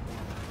 hi.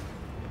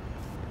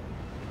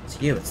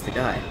 It's you, it's the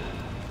guy.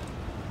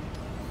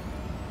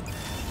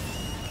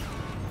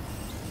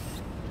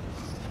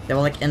 They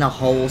were like in a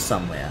hole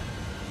somewhere.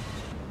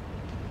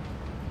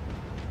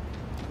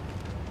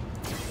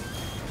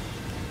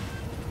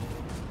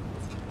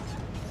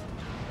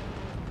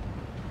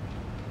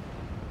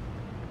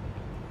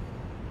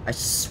 I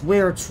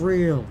swear it's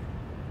real.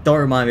 Don't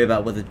remind me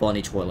about Withered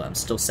Bonnie toilet. I'm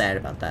still sad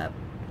about that.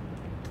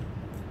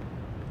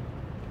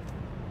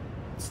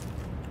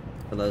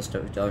 For those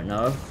who don't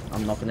know,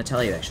 I'm not gonna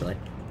tell you actually.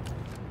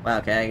 Wow,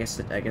 okay, I guess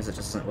it just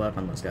doesn't work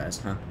on those guys,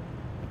 huh?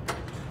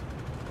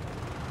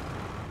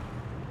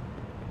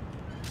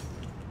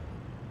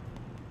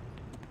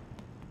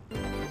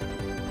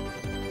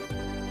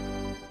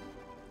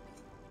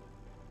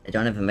 They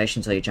don't have information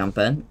until you jump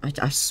in.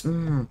 I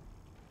swear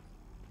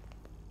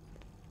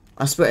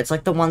it's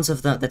like the ones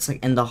that's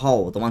like in the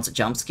hole, the ones that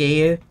jump scare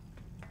you.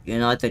 You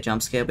know, like the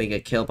jump scare where you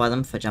get killed by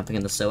them for jumping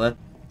in the sewer.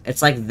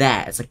 It's like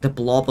that. It's like the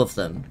blob of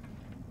them.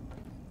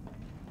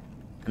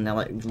 And they're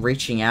like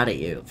reaching out at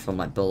you from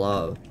like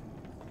below.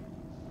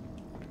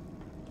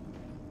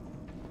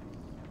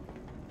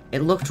 It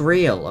looked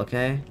real,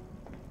 okay?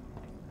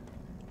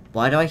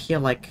 Why do I hear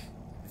like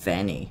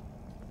Vanny?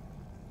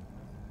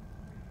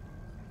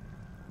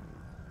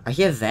 I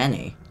hear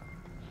Vanny.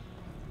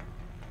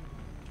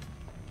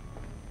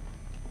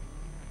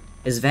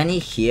 Is Vanny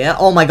here?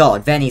 Oh my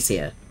god, Vanny's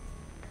here.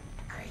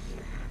 Are you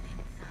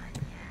having fun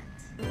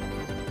yet?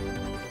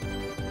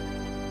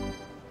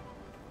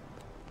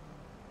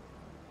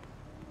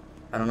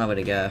 I don't know where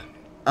to go.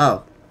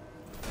 Oh.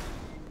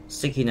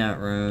 Sticky note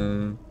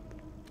room.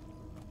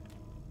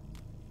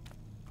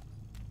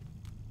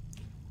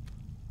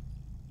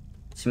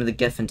 See me the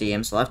GIF and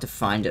DM, so I'll have to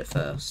find it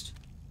first.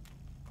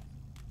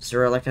 Is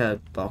there like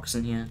a box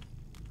in here?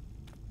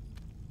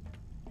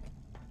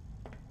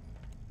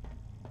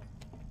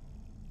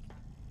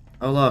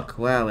 Oh look,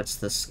 wow, it's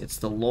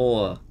the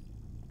lore.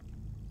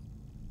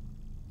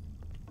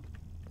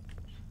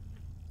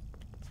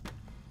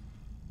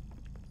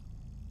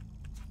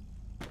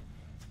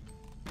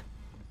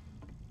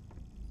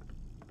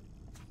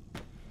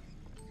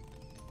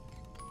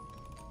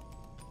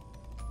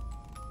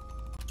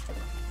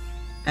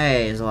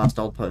 Hey, there's the last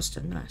old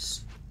poster,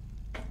 nice.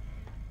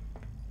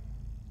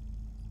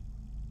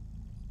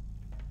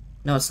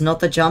 No, it's not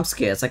the jump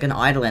scare, it's like an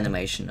idle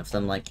animation of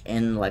them like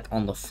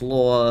on the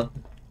floor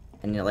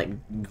and you're like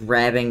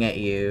grabbing at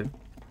you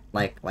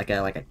like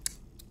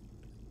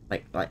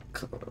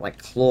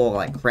claw,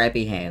 like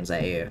crabby hands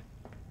at you.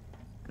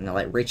 And they're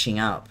like reaching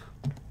up.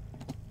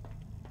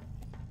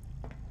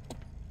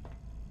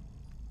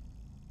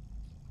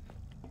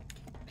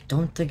 I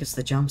don't think it's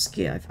the jump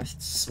scare, I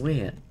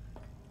swear.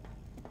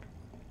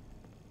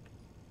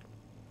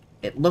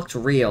 It looked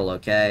real,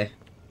 okay?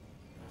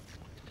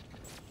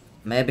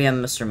 Maybe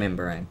I'm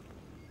misremembering.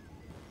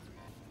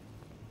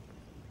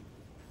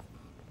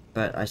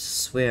 But I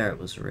swear it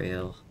was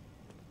real.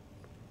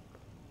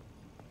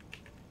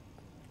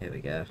 Here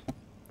we go.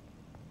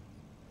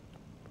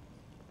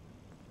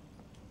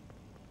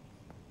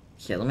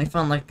 Yeah, let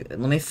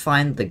me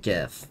find the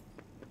GIF.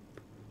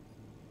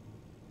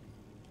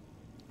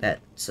 That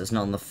says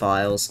not in the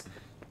files.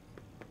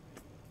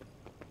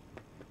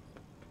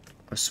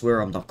 I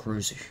swear I'm not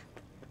crazy.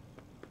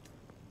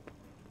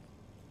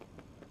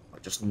 I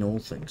just know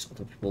things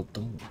other people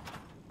don't.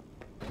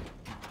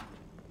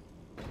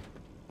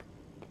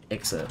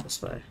 Exit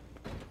this way.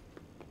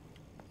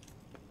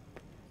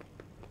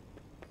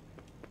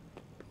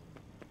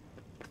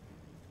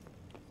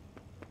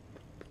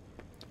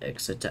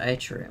 Exit to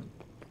atrium.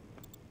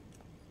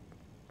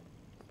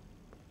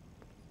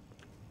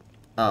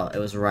 Oh, it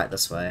was right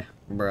this way,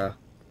 bruh.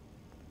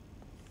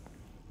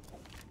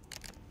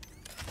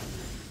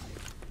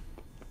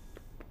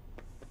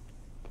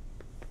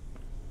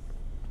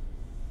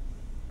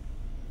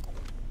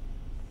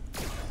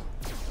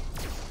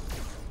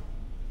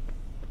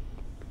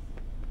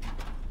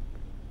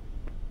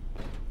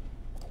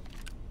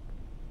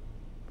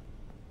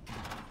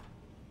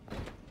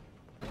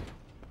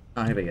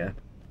 Oh, here we go.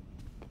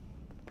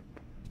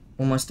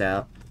 Almost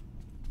out.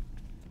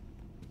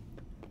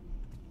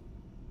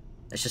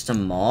 It's just a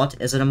mod?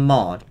 Is it a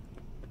mod?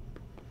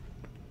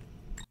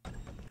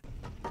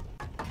 I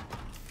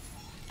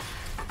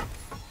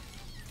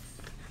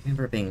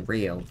remember it being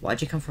real.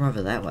 Why'd you come from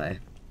over that way?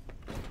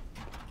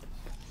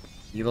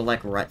 You were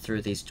like right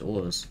through these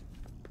doors.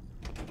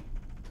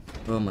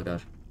 Oh my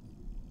god.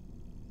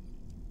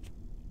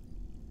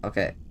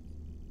 Okay.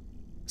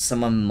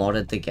 Someone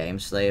modded the game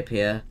so they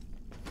appear.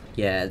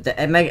 Yeah,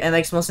 it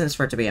makes more sense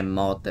for it to be a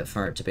mod than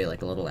for it to be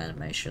like a little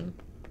animation.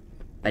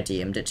 I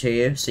DM'd it to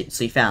you, so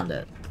you found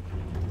it.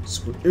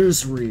 So it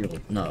is real.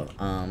 No,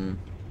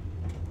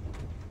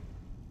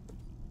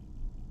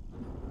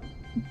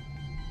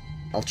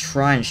 I'll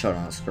try and show it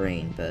on the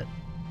screen, but...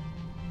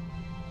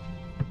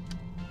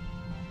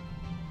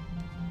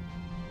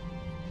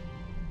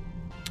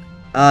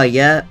 Oh,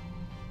 yeah.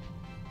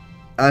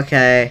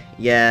 Okay,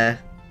 yeah.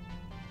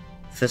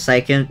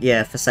 Forsaken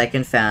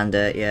found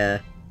it,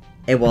 yeah.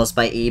 It was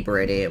by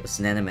eBreedy, it was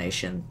an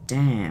animation.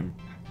 Damn.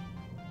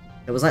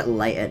 It was like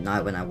late at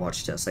night when I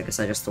watched it, so I guess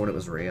I just thought it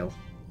was real.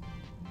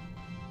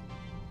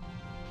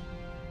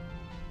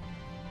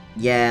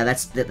 Yeah,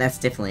 that's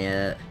definitely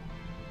it.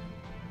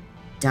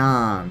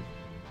 Darn.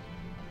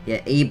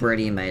 Yeah,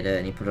 eBreedy made it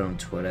and he put it on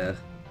Twitter.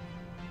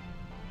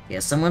 Yeah,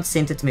 someone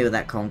sent it to me with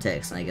that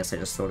context and I guess I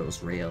just thought it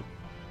was real.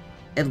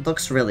 It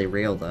looks really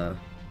real though.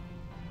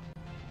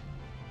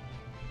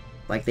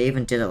 Like they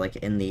even did it like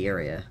in the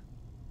area.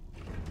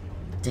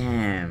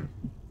 Damn.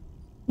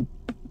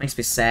 Makes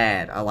me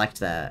sad. I liked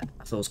that.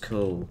 I thought it was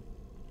cool.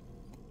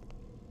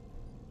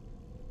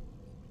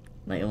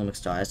 My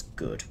Ilmix dies.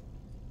 Good.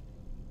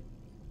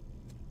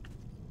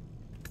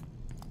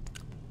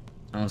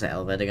 How long is the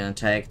elevator gonna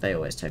take? They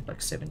always take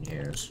like 7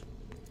 years.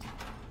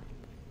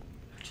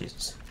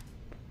 Jesus.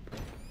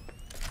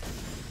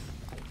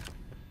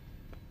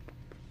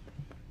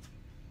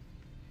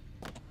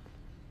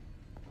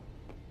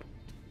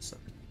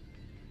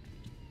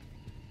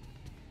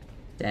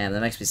 Damn,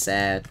 that makes me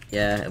sad.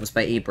 Yeah, it was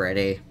by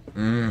Brady.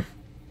 It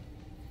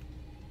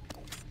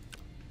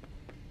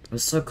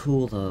was so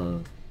cool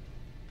though.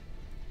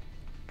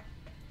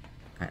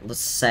 Alright,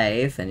 let's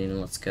save and then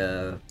let's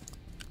go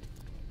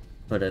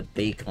put a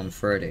beak on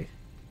Freddy.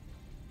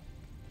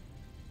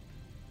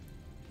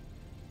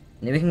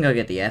 And then we can go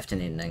get the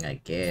afternoon ending,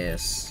 I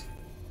guess.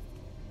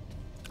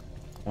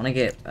 I wanna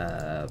get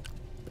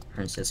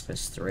Princess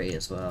Quest 3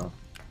 as well.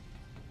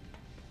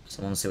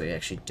 So I wanna see what we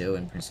actually do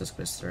in Princess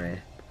Quest 3.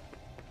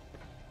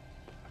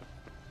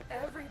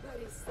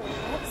 Everybody still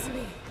loves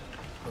me,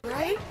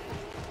 right?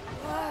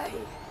 Why?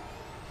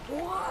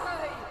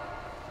 Why?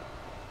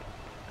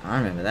 I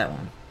remember that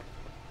one.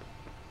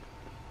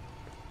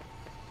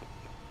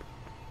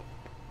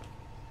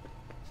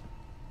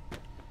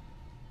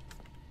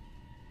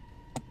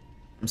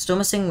 I'm still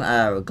missing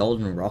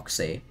Golden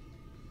Roxy.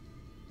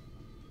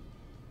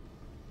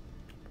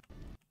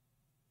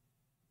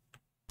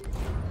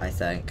 I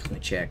think. Let me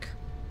check.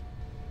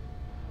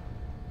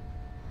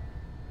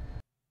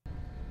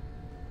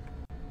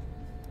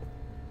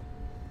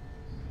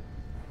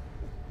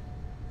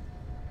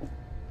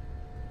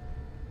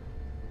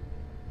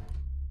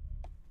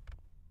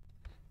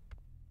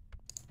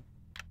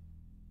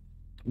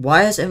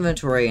 Why is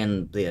inventory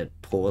in the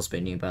pause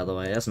menu, by the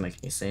way? It doesn't make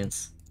any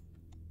sense.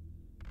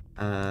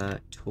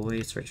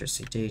 Toys, retro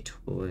CD,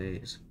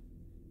 toys.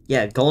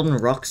 Yeah, Golden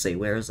Roxy,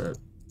 where is it?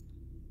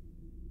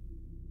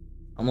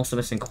 I'm also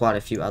missing quite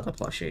a few other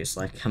plushies,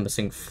 like I'm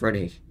missing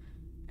Freddy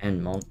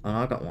and oh,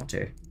 I got one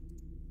too.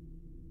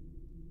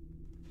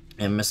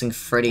 I'm missing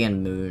Freddy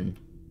and Moon.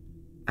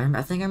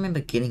 I think I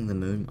remember getting the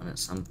Moon one at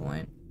some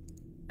point.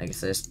 I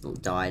guess I just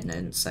died and I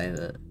didn't save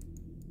it.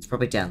 It's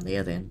probably down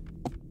there then.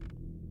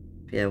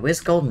 Yeah,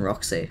 where's Golden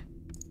Roxy?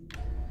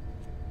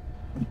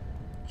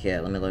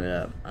 Yeah, let me look it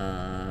up.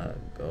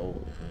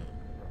 Golden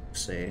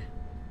Roxy.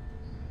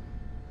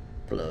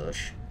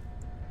 Blush.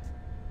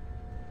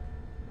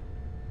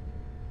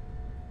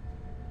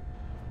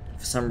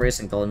 For some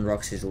reason, Golden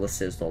Roxy's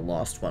listed as the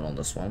last one on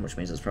this one, which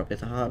means it's probably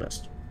the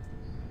hardest.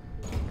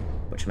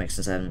 Which makes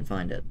sense I didn't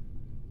find it.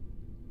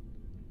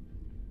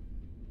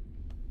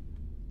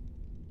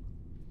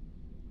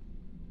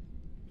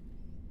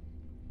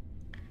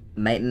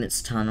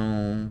 Maintenance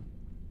tunnel.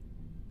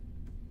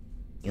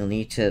 You'll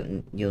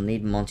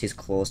need Monty's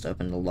claws to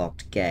open the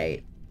locked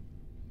gate.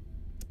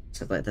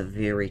 So like the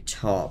very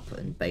top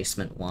in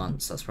basement 1,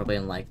 so it's probably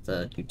in like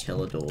the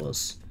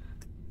utilidors.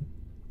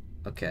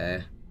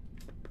 Okay.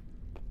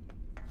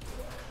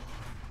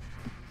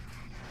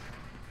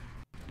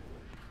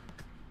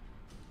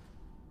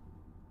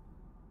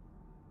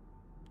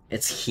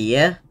 It's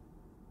here?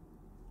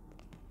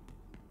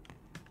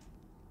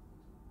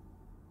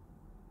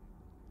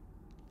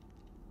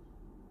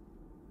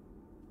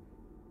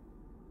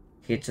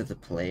 Here to the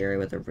play area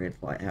with the red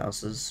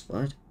lighthouses.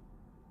 What?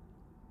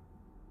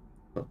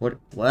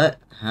 What?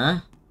 Huh?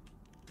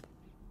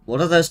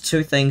 What are those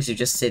two things you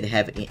just said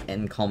have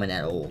in common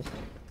at all?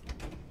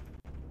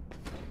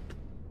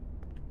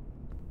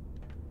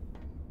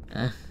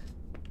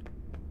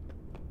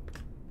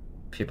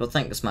 People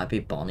think this might be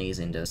Bonnie's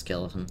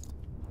endoskeleton.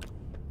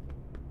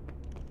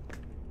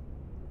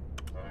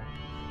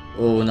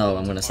 Oh no,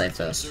 I'm gonna save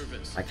first.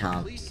 I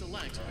can't.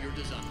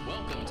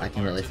 I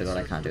can really forget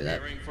I can't do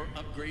that.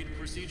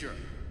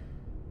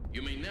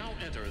 You may now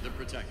enter the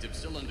protective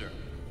cylinder.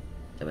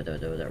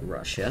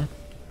 Russia.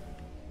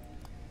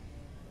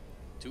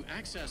 To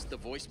access the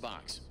voice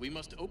box, we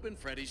must open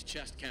Freddy's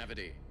chest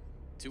cavity.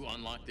 To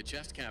unlock the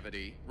chest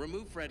cavity,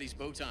 remove Freddy's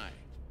bow tie.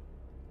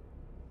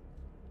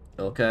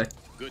 Okay.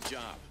 Good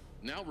job.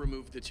 Now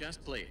remove the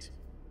chest plate.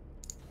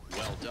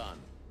 Well done.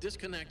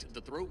 Disconnect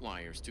the throat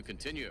wires to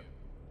continue.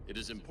 It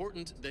is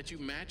important that you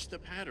match the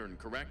pattern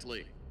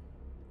correctly.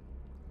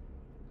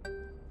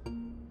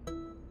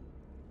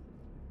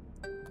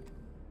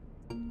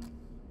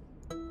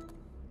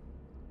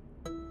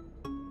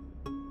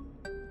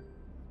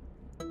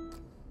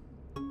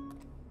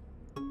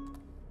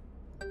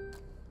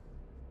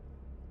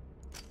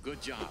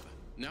 Good job.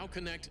 Now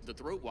connect the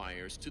throat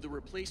wires to the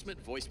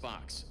replacement voice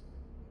box.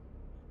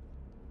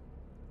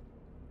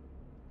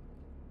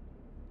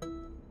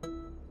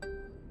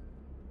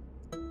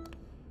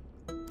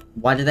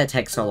 Why did that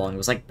take so long? It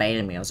was like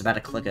baiting me. I was about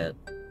to click it.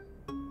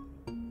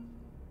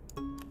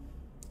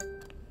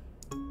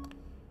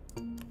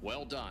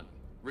 Well done.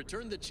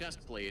 Return the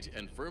chest plate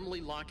and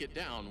firmly lock it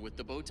down with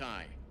the bow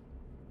tie.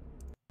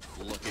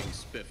 Looking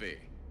spiffy.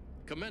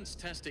 Commence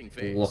testing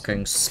phase.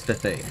 Looking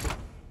spiffy.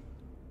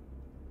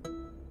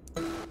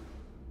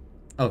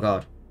 Oh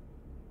god.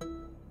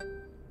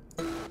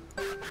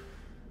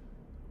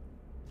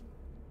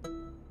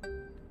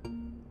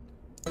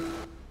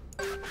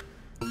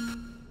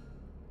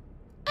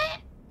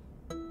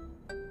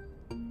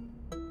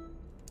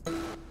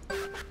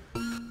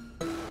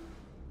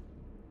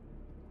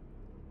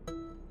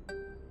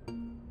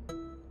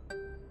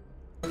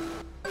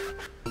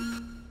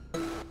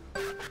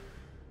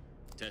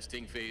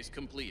 Testing phase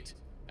complete.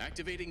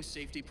 Activating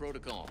safety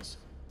protocols.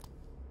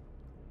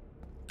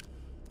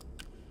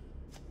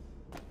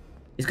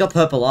 He's got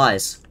purple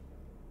eyes.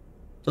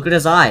 Look at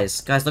his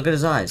eyes. Guys, look at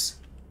his eyes.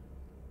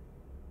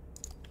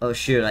 Oh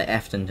shoot, I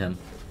effed him.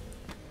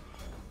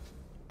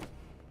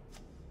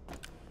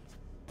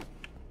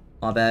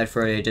 My bad,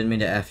 Freddy. I didn't mean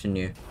to F in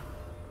you.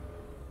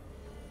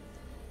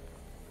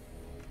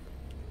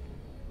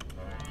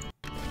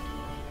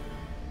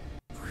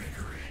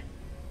 Gregory,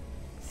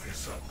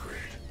 this upgrade,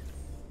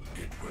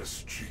 it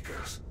was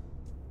Chica's.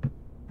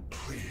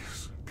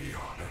 Please be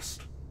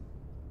honest.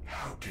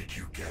 How did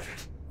you get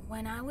it?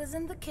 When I was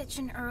in the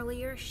kitchen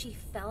earlier, she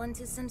fell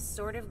into some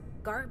sort of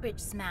garbage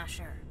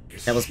smasher.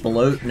 That was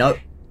blue. Nope.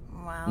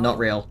 Well, Not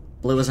real.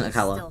 Blue isn't a she's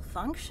color. still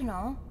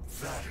functional.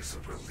 That is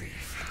a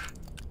relief.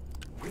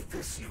 With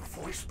this new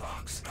voice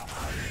box, I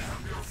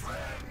am your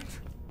friend.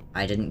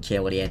 I didn't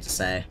care what he had to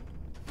say.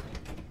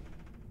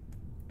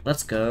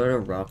 Let's go to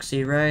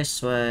Roxy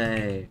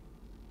Raceway.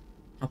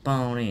 Hop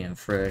on in,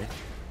 Fred.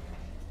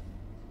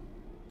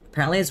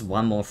 Apparently there's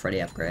one more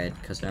Freddy upgrade,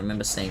 because I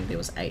remember seeing there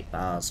was 8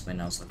 bars when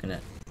I was looking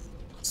at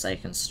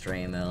Saken's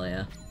stream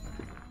earlier.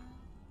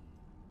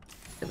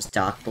 It was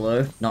dark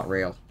blue, not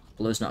real.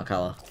 Blue's not a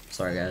color.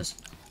 Sorry guys.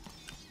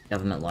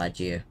 Government lied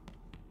to you.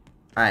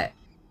 Alright.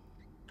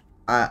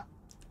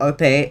 OP,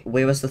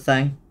 where was the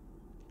thing?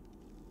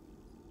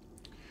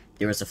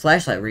 There is a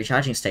flashlight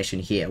recharging station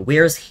here.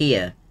 Where is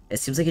here? It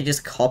seems like it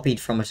just copied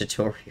from a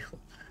tutorial.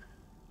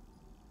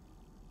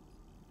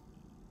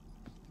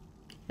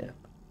 Yeah.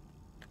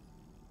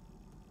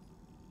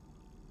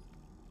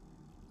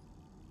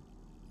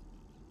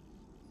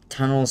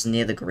 Tunnels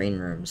near the green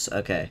rooms.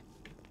 Okay.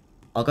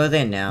 I'll go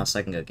there now so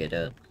I can go get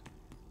it.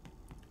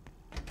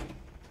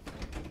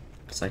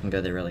 So I can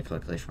go there really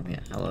quickly from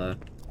here. Hello.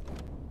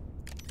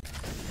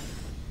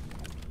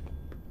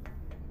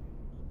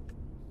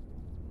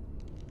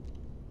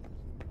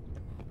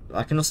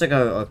 I can also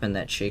go open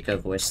that Chica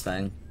voice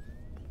thing.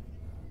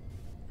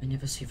 I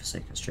never see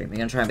Forsaken stream. Are you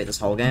gonna try and beat this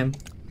whole game?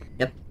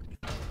 Yep.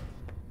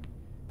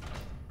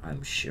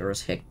 I'm sure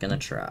as heck gonna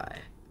try.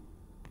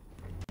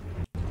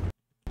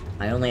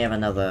 I only have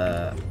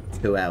another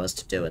 2 hours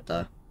to do it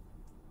though.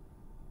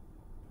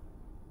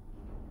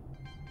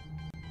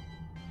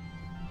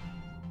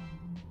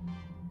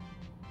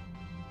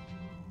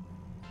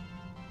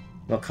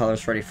 What color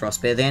is Freddy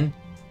Fazbear then?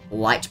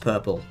 Light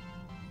purple.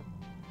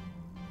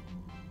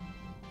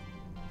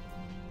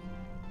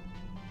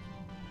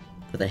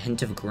 With a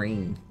hint of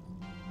green.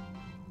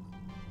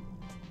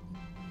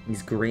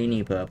 He's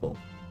greeny purple.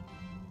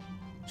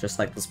 Just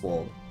like this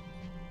wall.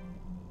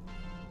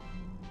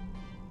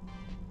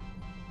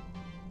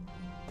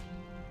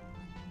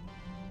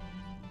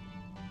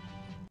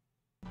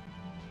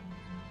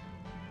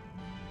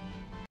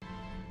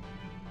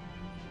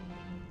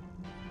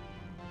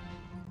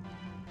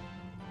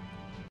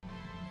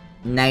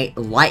 Nay,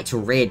 light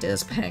red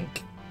is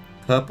pink.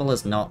 Purple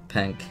is not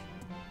pink.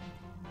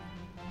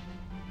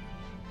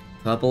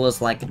 Purple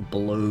is like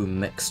blue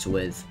mixed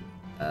with,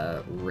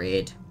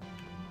 red.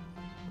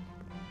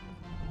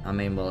 I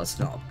mean, well, it's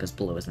not, because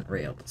blue isn't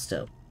real, but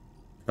still.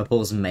 Purple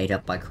was made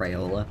up by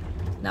Crayola.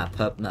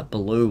 Nah,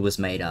 blue was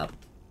made up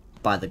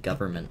by the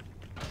government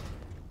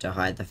to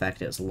hide the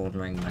fact it was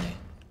laundering money.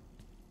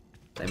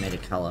 They made a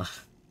color.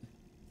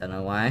 Don't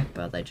know why,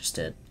 but they just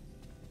did.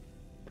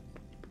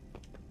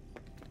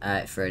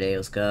 Alright, Freddy,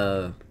 let's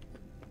go.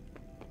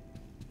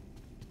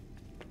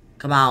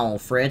 Come on,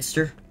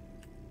 Fredster.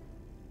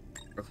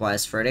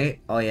 Requires Freddy.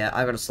 Oh yeah,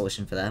 I got a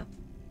solution for that.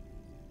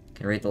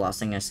 Can you read the last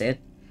thing I said?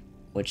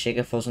 When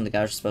Chica falls in the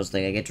garage,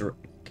 supposedly, I get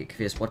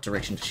confused. What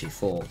direction does she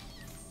fall?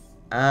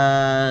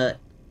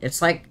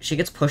 It's like she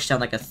gets pushed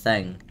down like a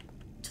thing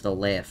to the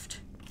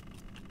left.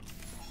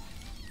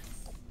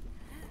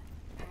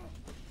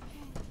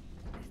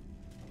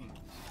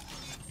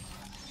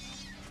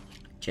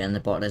 Jen,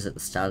 the bot is at the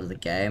start of the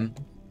game.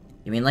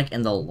 You mean like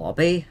in the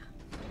lobby?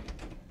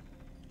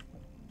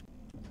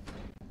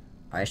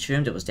 I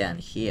assumed it was down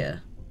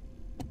here.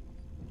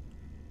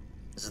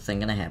 Is the thing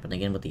gonna happen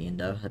again with the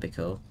endo? That'd be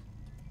cool.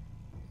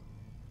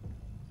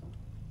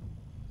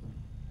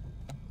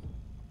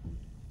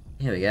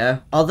 Here we go.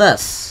 Oh,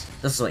 this!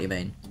 This is what you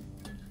mean.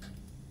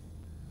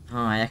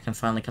 Hi, I can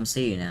finally come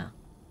see you now.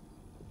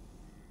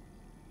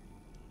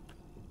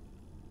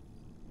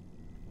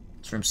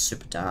 This room's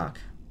super dark.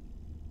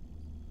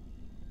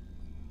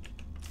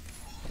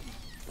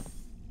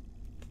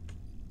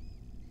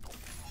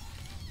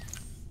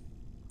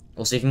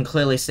 Also, you can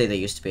clearly see there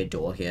used to be a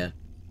door here.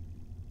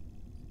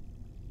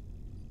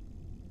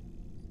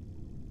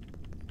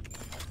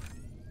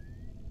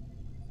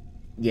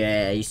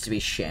 Yeah, it used to be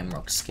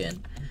Shamrock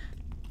skin.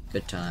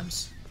 Good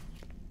times.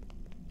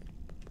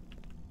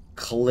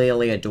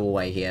 Clearly a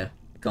doorway here.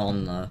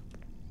 Gone though.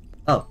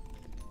 Oh.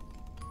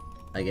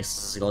 I guess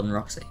this is Golden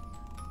Roxy.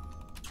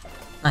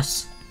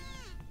 Nice.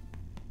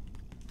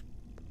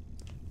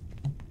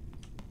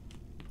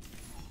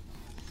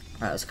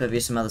 Alright, let's go view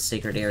some other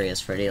secret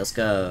areas, Freddy. Let's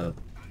go.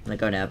 I'm gonna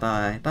go now.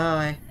 Bye.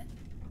 Bye.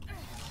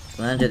 I'm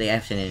gonna do the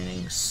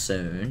afternoon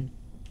soon.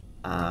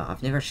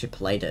 I've never actually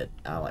played it,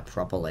 like,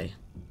 properly.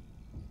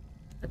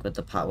 Like, with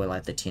the part where,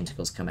 like, the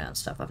tentacles come out and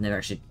stuff. I've never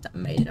actually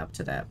made it up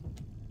to that.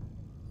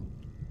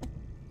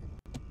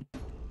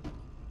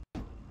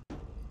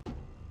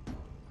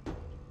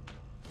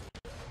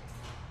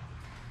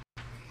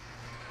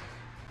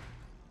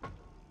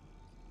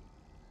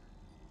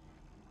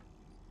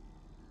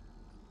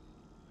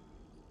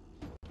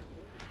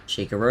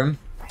 Chica room.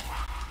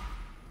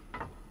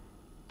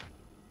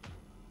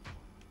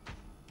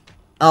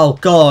 Oh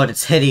god,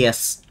 it's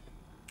hideous.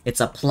 It's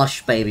a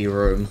plush baby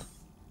room.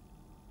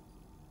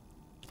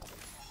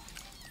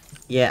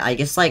 Yeah, I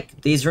guess,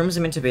 like, these rooms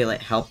are meant to be,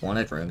 like, help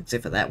wanted room,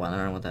 except for that one. I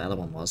don't know what the other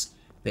one was.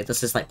 But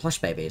this is, like, plush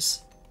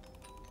babies.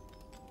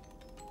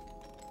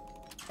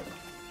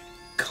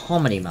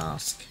 Comedy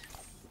mask.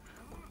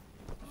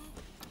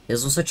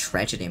 There's also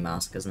tragedy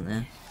mask, isn't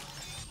there?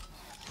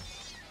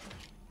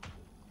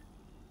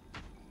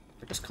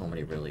 Because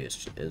comedy really is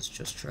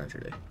just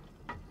tragedy.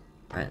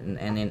 Right, and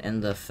then in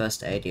the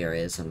first aid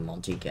area is a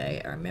Monty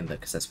Gay, I remember,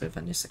 because that's where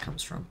Vanessa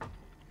comes from.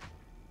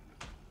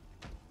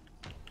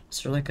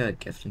 Is there like a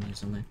gift in here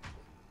somewhere?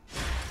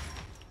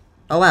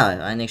 Oh wow, I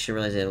didn't actually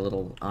realize they had a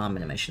little arm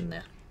animation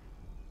there.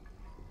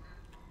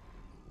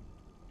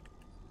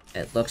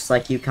 It looks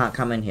like you can't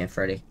come in here,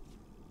 Freddy.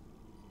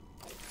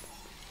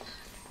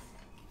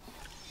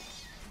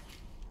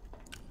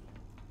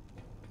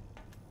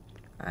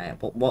 Alright,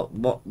 what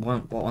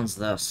one's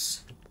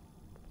this?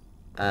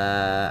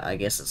 I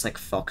guess it's like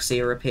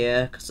Foxy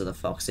repair, because of the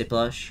Foxy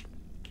plush.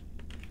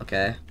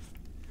 Okay.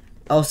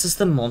 Oh, is this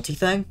the Monty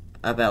thing?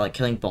 About, like,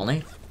 killing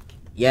Bonnie?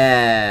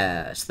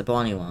 Yeah, it's the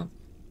Bonnie one.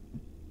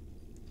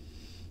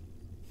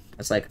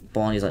 It's like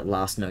Bonnie's, like,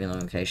 last known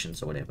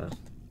locations or whatever.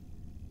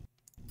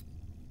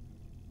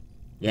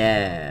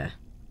 Yeah.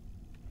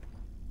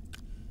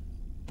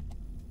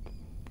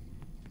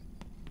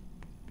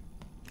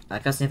 I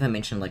guess never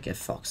mentioned, like, if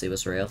Foxy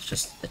was real, it's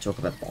just they talk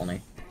about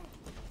Bonnie.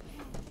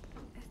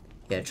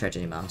 Yeah,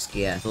 tragedy mask.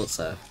 Yeah, I thought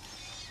so.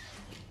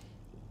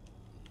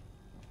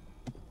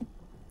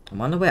 I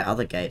wonder where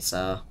other gates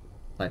are.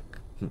 Like,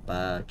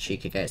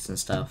 Chica gates and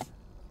stuff.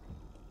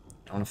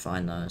 I want to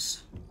find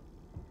those.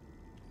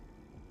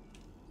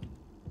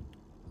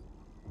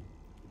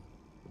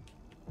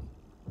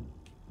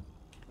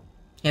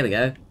 Here we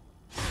go.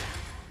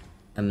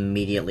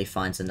 Immediately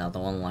finds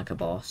another one like a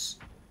boss.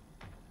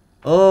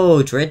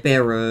 Oh,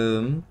 Dreadbear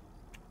room.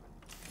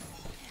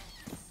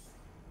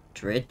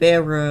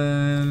 Dreadbear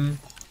room.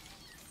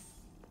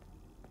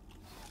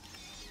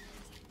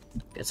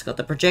 It's got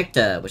the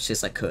projector, which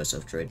is like Curse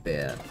of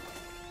Dreadbear.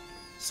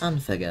 Sun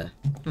figure.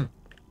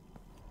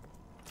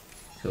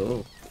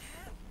 Cool.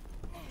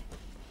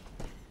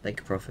 They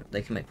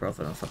can make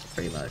profit off of it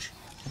pretty much.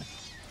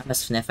 I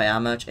miss FNaF AR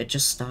merch. It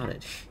just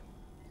started.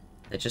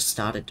 They just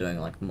started doing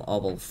like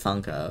mobile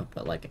Funko,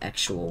 but like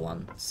actual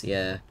ones.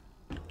 Yeah.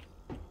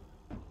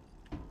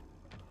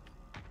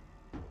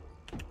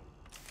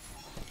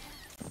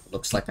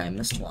 Looks like I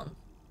missed one.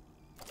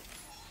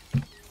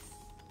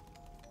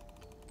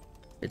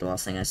 Be the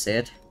last thing I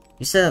said.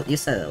 You said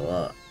it a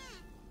lot.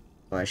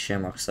 Why is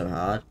Shamrock so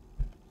hard?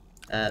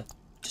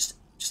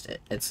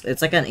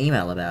 It's like an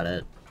email about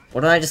it.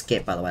 What did I just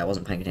get, by the way? I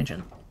wasn't paying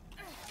attention.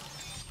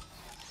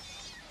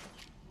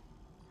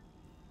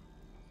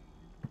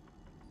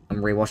 I'm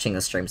rewatching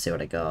the stream to see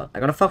what I got. I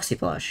got a Foxy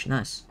plush.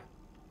 Nice.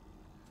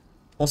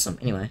 Awesome.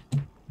 Anyway.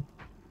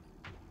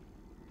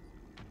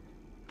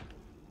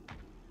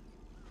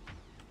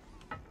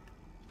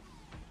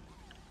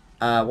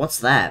 What's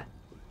that?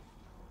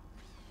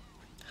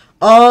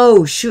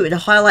 Oh, shoot, it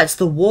highlights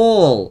the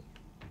wall!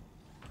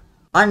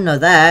 I didn't know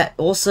that.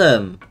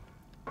 Awesome.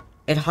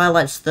 It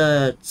highlights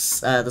the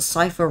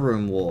cipher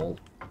room wall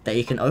that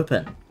you can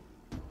open.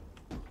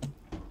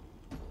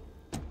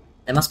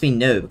 It must be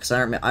new, because I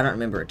don't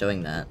remember it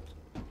doing that.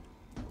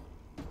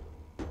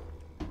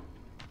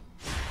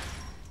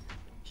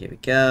 Here we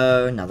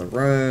go, another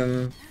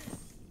room.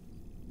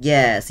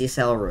 Yeah, it's the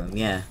SL room,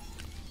 yeah.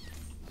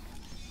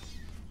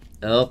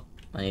 Oh,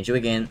 I need you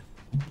again.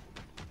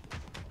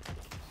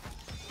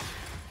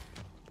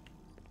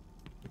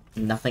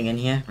 Nothing in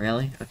here,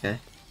 really? Okay.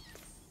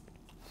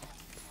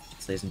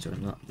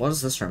 What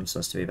is this room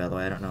supposed to be, by the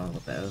way? I don't know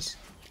what that is.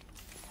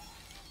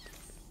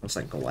 Looks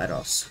like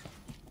GLaDOS.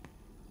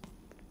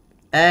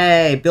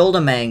 Hey, build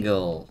a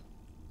mangle!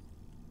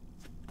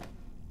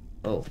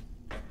 Oh.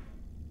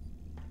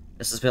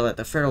 This is where, like,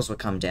 the frittles would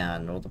come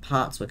down, and all the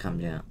parts would come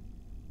down.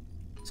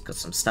 It's got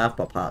some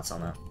Staffbot parts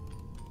on it.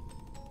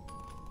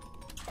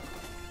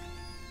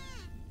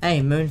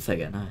 Hey, moon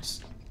figure,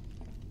 nice.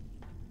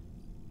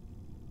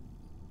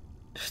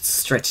 It's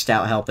stretched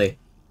out healthy.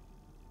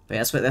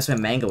 But that's where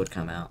manga would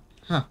come out.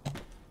 Huh.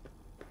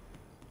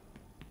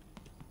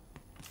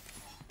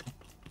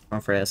 I'm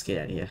afraid let's get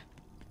out of here.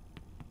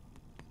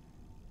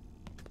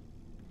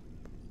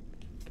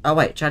 Oh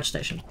wait, charge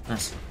station.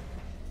 Nice.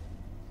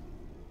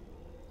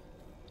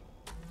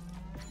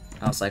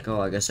 I was like,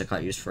 oh, I guess I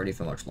can't use Freddy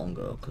for much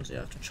longer, because you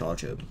have to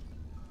charge him.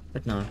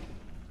 But no.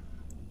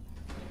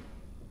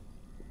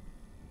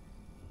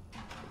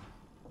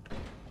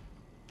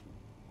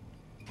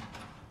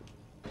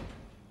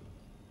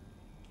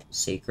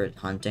 Secret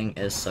hunting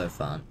is so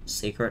fun.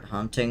 Secret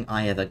hunting,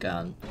 I have a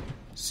gun.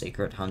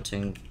 Secret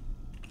hunting...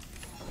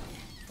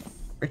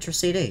 Retro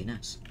CD,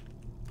 nice.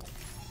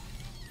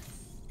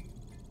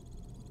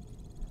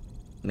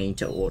 Mean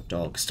to Ort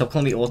Dog. Stop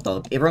calling me Ort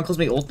Dog. Everyone calls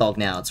me Ort Dog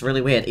now. It's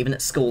really weird. Even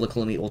at school, they're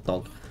calling me Ort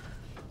Dog.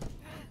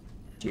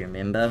 Do you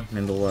remember?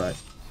 Remember what?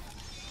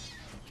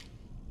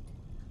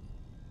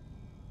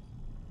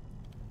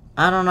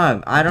 I don't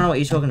know. I don't know what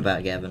you're talking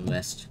about, Gavin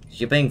West.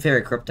 You're being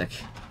very cryptic.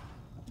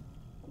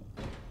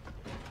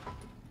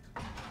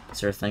 Is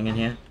there a thing in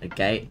here? A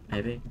gate,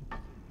 maybe?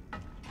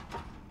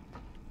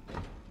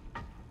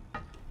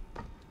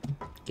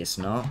 Guess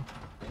not.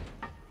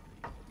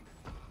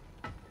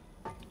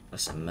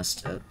 Unless I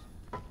missed it.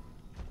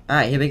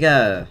 Alright, here we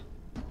go.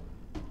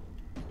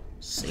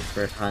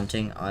 Secret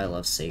hunting, I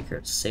love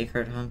secrets.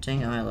 Secret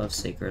hunting, I love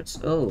secrets.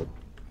 Oh. What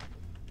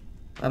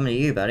happened to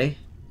you, buddy?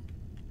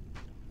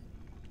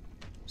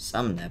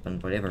 Something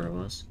happened, whatever it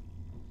was.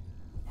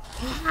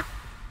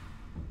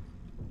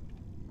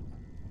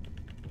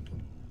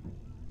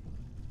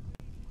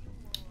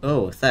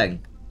 Oh, a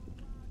thing.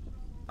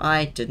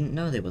 I didn't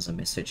know there was a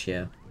message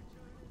here.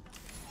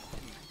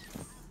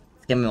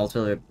 Give me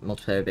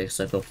multiplayer big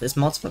circle. There's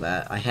mods for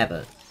that. I have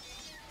it.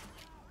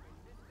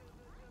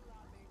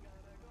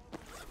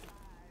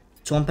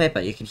 Torn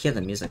paper. You can hear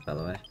the music, by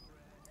the way.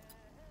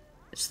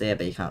 It's there,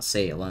 but you can't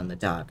see it. Alone in the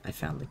dark. I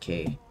found the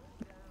key.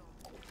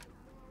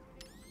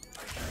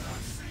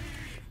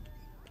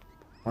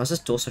 Why is this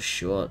door so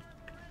short?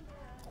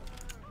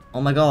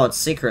 Oh my god,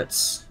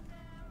 secrets.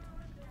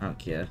 I don't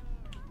care.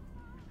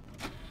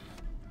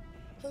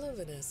 Hello,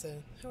 Vanessa.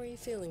 How are you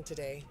feeling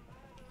today?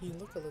 You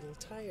look a little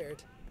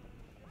tired.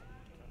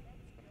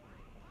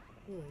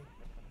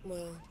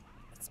 Well,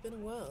 it's been a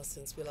while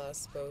since we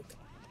last spoke.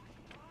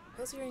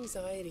 How's your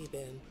anxiety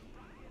been?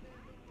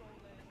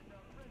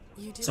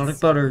 You did Sonic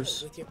so well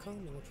Butters. with your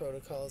calming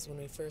protocols when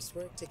we first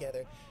worked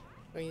together.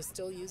 Are you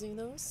still using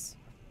those?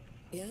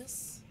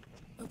 Yes?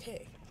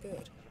 Okay,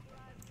 good.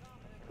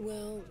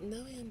 Well,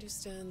 now I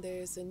understand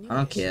there's a new I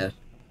don't issue. care.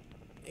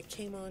 It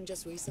came on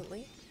just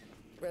recently,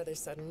 rather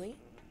suddenly.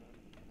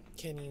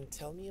 Can you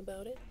tell me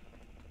about it?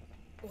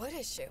 What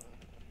issue?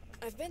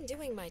 I've been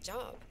doing my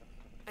job.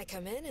 I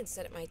come in and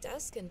sit at my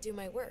desk and do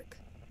my work.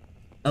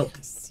 Oh.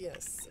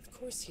 Yes, of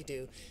course you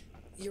do.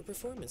 Your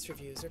performance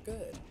reviews are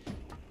good.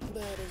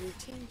 But a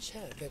routine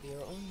check of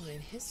your online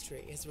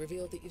history has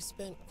revealed that you've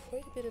spent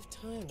quite a bit of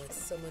time with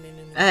someone in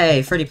an...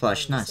 Hey, Freddy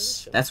plush.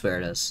 Nice. That's where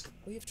it is.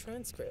 We have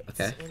transcripts,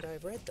 Okay. and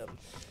I've read them.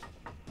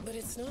 But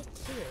it's not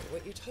clear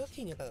what you're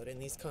talking about in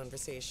these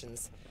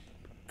conversations.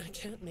 I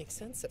can't make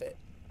sense of it.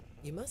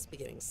 You must be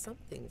getting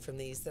something from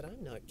these that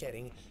I'm not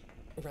getting,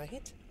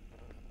 right?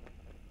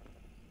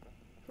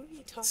 Who are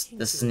you talking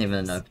This to? isn't even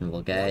an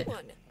openable gate. No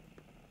one.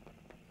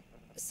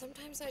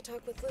 Sometimes I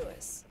talk with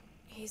Lewis.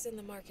 He's in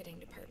the marketing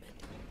department.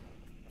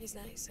 He's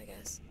nice, I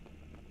guess.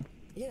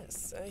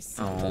 Yes, I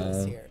see Oh,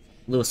 Lewis here.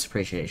 Lewis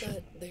appreciation.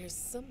 But there's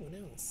someone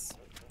else.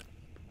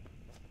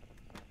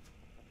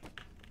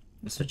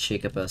 That's what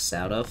Chica bursts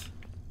out of.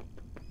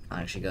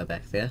 Can't actually go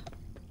back there.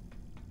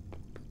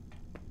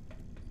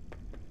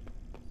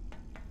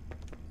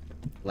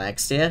 Lag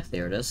stair?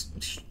 There it is.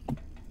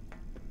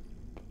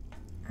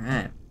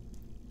 Alright.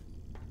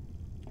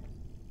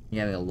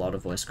 You're having a lot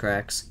of voice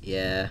cracks?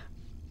 Yeah.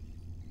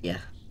 Yeah.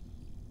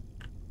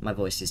 My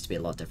voice used to be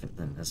a lot different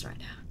than this right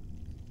now.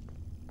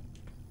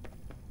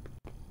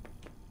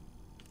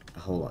 A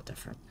whole lot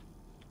different.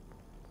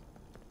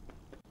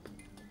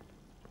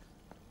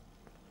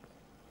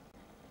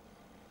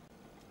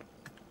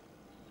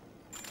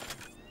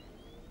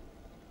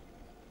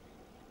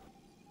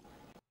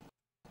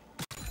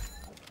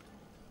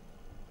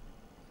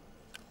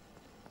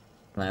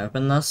 Can I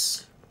open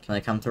this? Can I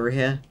come through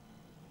here?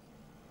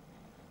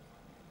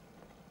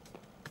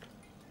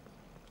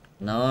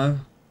 No?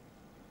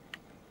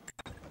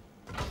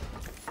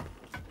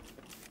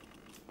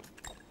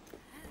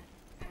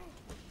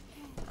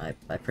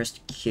 I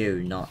pressed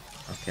Q, not...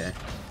 Okay.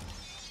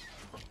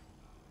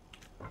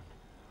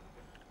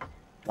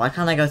 Why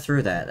can't I go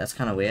through that? That's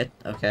kind of weird.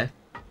 Okay.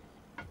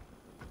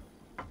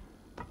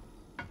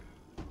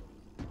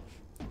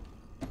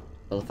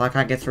 Well, if I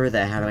can't get through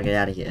there, how do I get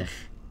out of here?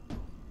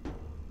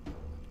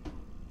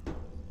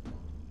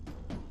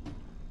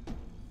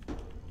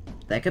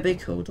 That could be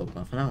cool, Dog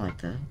Muffin. I like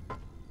that.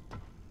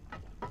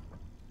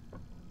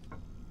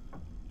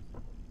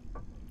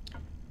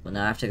 Well,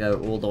 now I have to go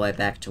all the way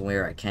back to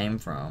where I came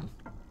from.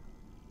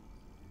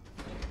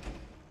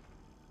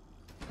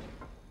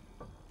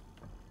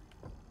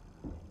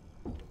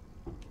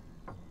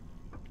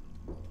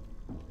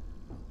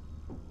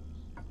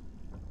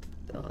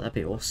 Oh, that'd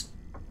be awesome.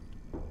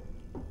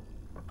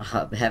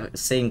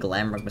 Seeing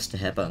Glamrock Mr.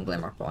 Hippo and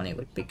Glamrock Bonnie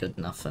would be good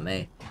enough for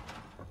me.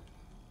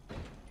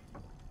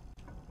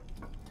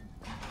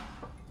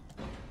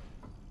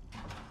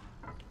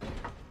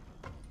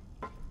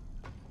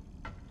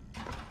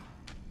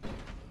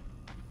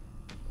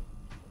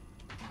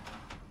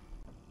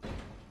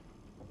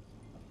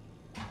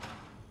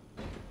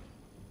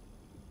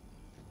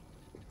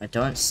 I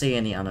don't see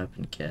any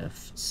unopened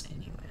gifts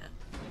anywhere.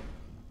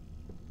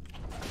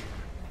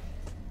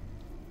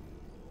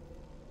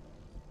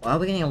 Why are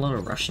we getting a lot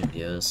of Russian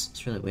viewers?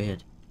 It's really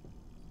weird.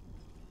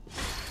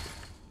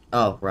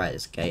 Oh, right,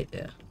 there's a gate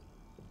there.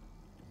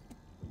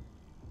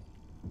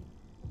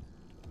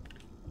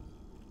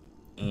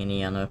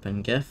 Any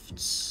unopened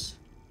gifts?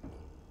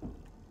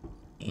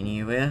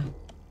 Anywhere?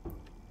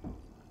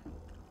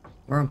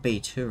 We're on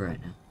B2 right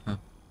now, huh?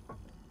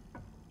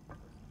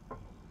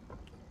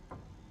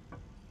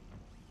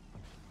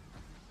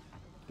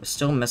 We're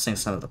still missing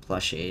some of the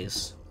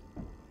plushies.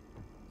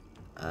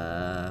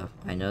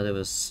 I know there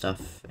was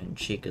stuff in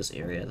Chica's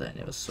area that I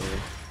never saw.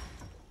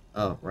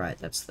 Oh, right,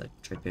 that's the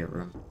Treadbear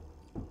room.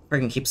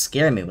 Friggin' keeps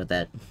scaring me with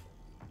that.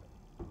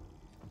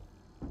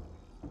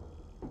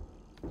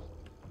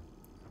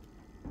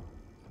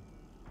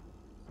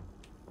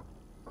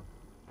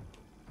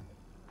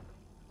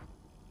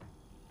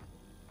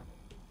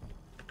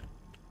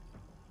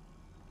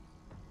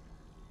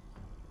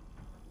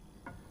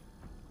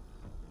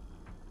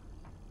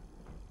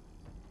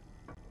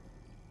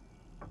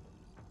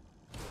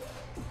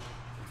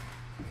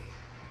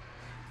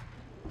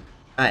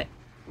 Alright,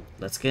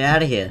 let's get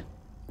out of here.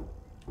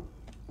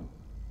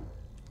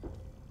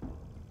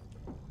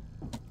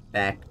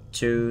 Back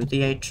to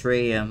the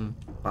atrium.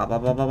 Blah blah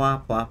blah blah blah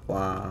blah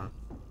blah.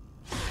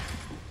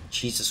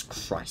 Jesus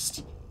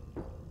Christ.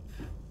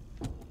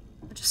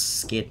 I just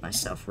scared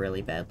myself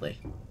really badly.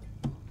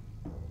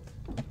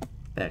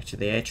 Back to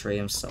the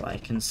atrium so I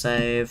can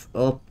save.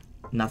 Oh,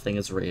 nothing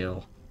is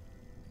real.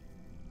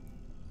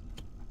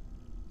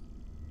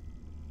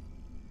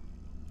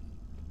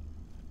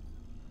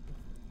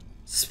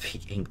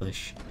 Speak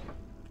English.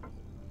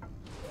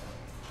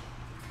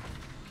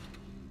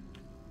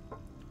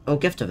 Oh,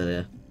 gift over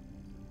there.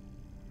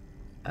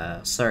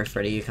 Sorry,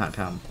 Freddy, you can't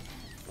come.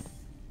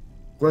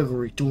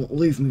 Gregory, don't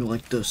leave me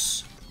like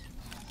this.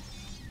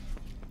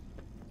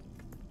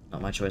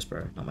 Not my choice,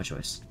 bro. Not my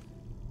choice.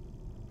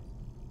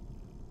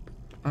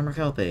 Glamrock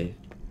Kelpie.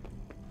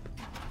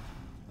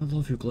 I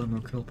love you,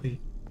 Glamrock Kelpie.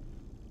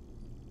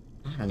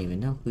 I don't even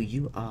know who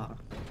you are.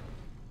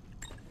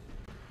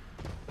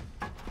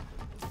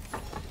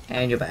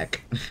 And you're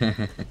back.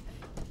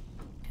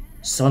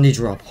 Sunny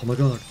drop. Oh my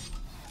god.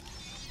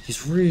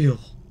 He's real.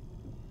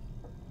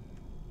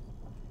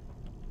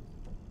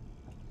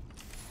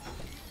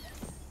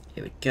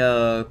 Here we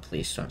go.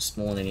 Please don't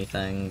spawn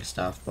anything.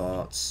 Staff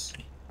bots.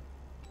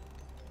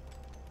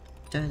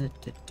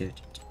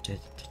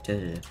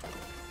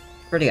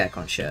 Pretty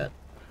icon shirt.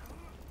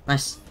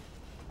 Nice.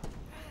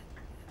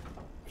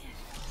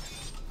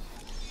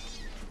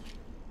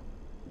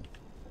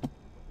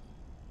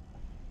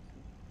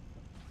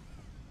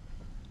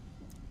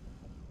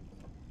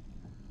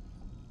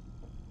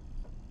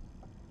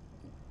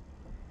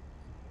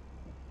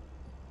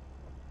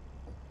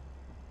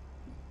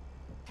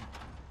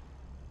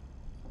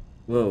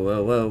 Whoa,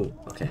 whoa, whoa.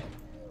 Okay.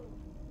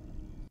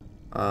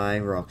 Hi,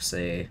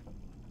 Roxy.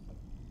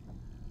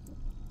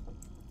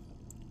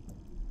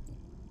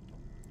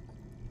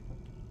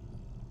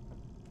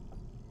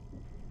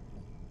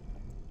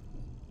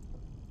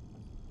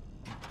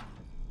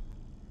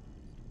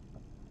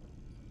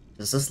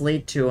 Does this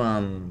lead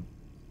to,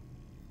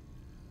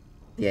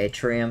 the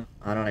atrium?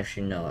 I don't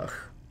actually know.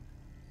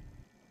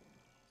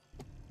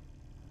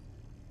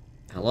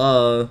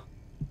 Hello?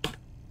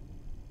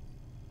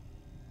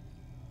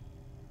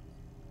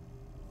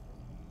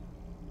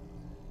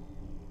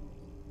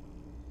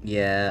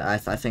 Yeah,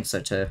 I think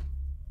so too.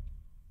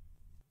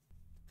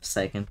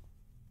 Forsaken.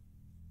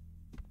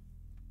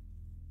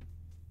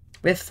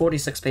 We have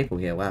 46 people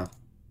here, wow.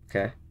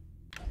 Okay.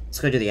 Let's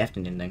go do the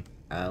afternoon ending.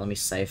 Let me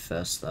save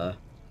first though.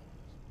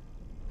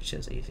 Which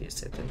is easier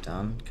said than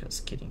done, because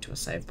getting to a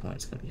save point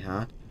is going to be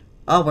hard.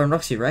 Oh, we're in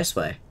Roxy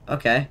Raceway.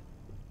 Okay.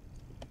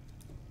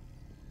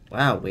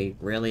 Wow, we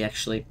really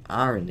actually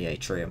are in the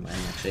atrium, and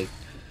actually...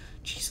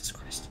 Jesus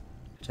Christ.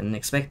 Didn't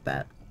expect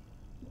that.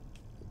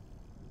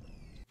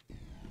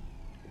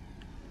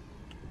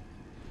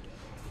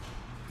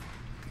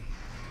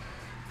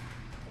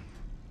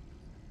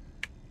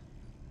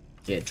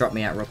 Yeah, drop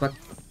me out real quick.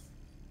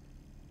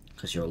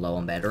 Because you're low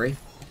on battery.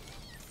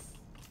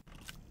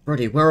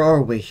 Freddy, where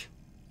are we?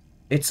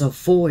 It's a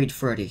void,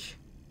 Freddy.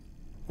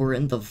 We're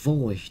in the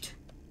void.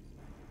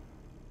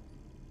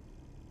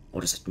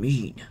 What does it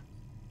mean?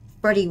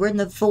 Freddy, we're in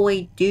the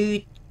void,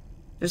 dude.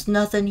 There's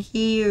nothing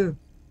here.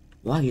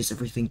 Why is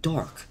everything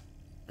dark?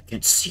 I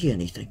can't see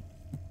anything.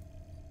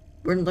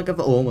 We're in like a...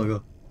 Oh my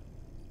god.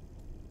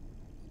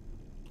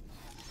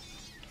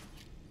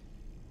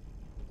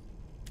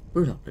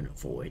 We're not in a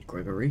void,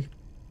 Gregory.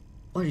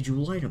 Why did you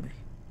lie to me?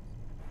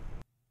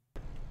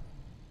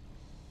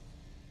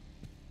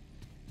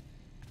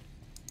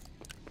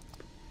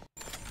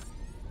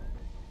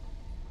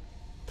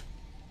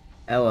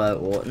 Hello,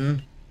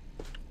 Orton.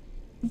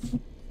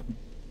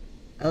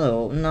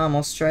 Hello, Orton. I'm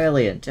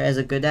Australian. Today's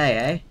a good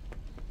day,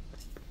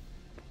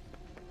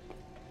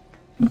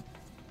 eh?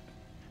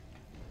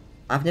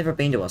 I've never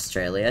been to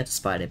Australia,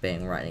 despite it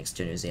being right next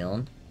to New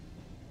Zealand.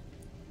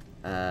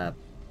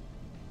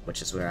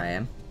 which is where I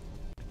am.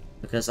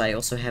 Because I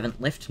also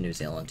haven't left New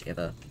Zealand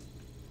ever.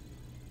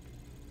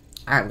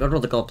 Alright, we've got all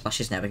the gold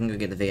plushies now. We can go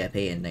get the VIP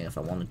ending if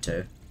I wanted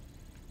to.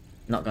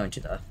 Not going to,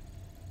 though.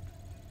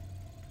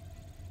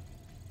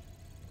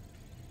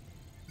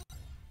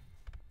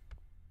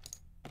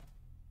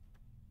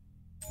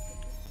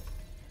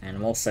 And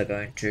I'm also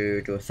going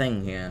to do a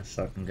thing here,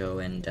 so I can go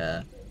and,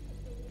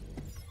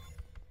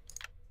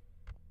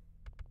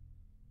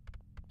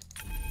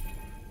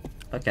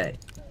 Okay,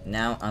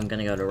 now I'm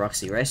gonna go to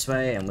Roxy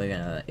Raceway, and we're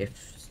gonna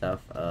F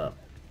stuff up.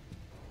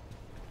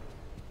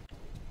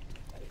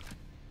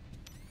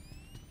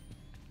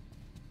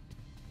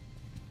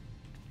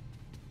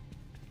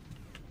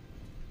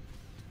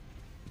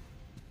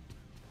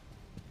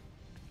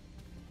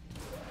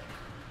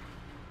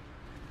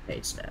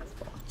 Paid staff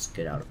bots,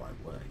 get out of my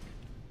way.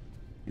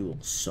 You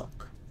will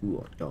suck. You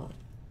are done.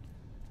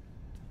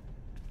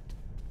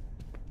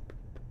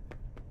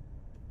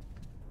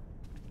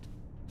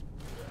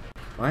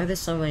 Why are there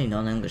so many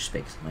non-English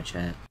speakers in my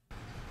chat?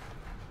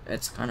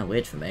 It's kind of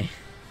weird for me.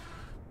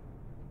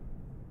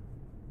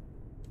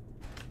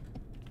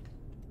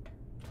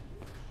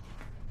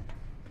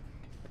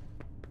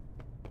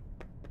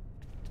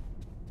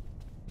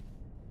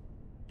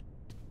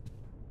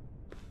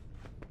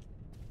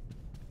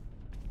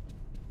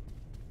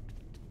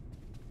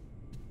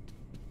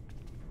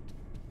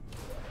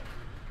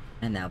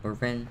 And now we're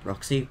in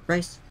Roxy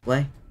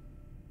Raceway.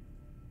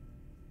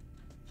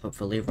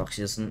 Hopefully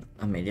Roxy doesn't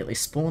immediately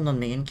spawn on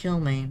me and kill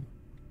me.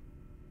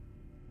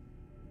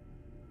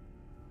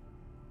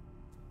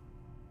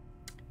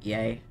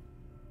 Yay.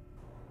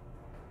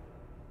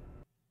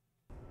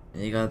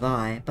 There you go,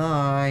 bye.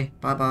 Bye.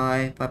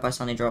 Bye-bye. Bye-bye,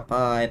 Sunny Drop.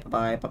 Bye.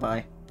 Bye-bye.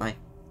 Bye-bye. Bye.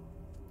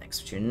 Thanks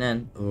for tuning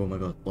in. Oh my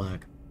god,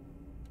 lag.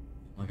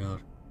 Oh my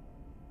god.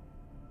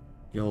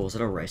 Yo, was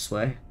it a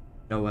raceway?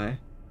 No way.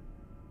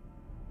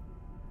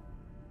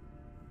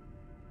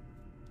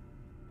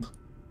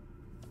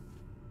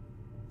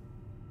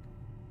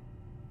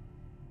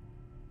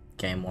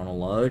 Game wanna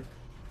load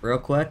real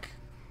quick.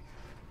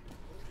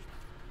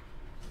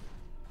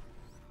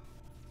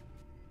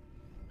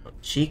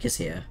 Chica's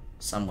here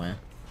somewhere.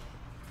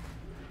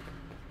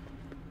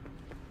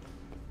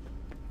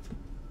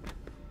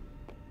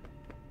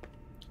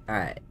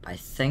 Alright, I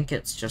think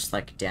it's just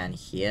like down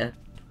here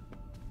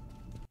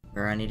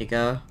where I need to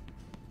go.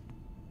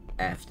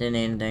 After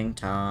ending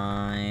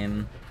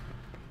time.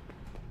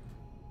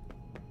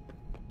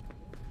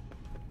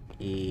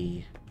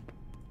 E.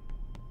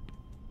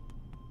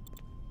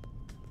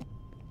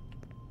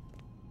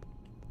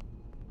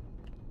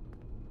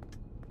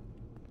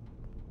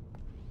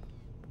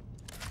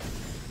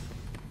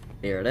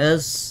 Here it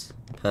is.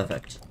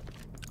 Perfect.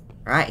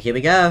 Alright, here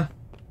we go.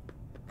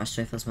 March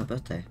 25th is my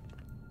birthday.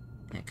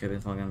 Yeah, it could be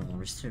following on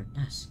August too.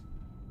 Nice.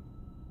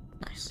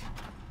 Nice.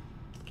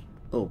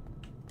 Oh,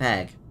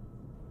 bag.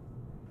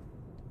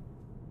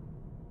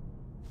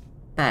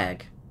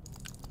 Bag.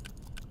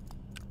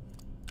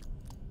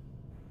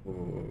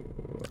 Ooh,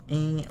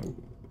 oh.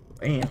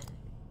 Kind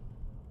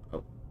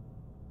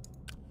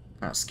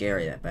of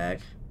scary, that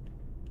bag.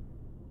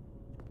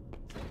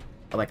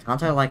 Oh, wait,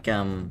 can't I, like,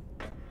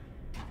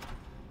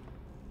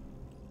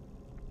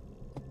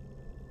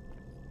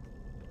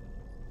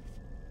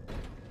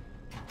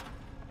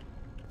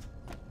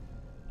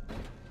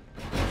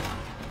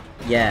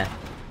 Yeah.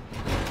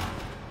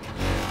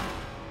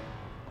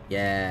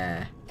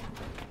 Yeah.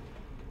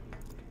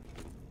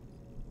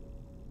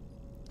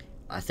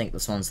 I think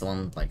this one's the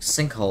one, like,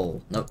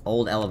 sinkhole. No,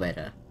 old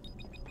elevator.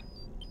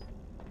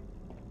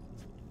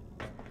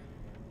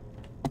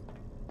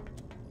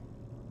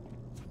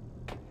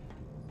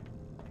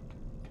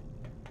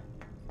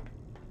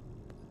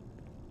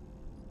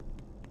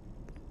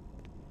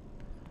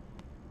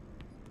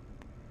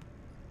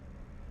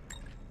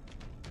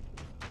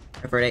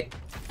 Hi, Freddy.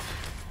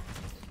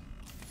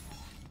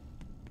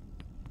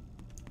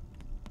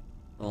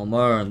 Oh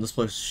man, this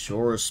place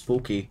sure is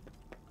spooky.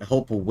 I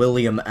hope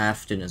William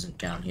Afton isn't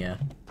down here.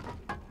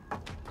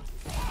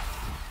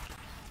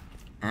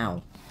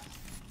 Ow.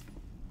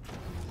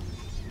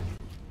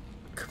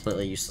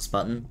 Completely useless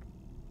button.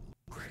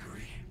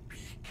 Gregory, be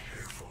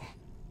careful.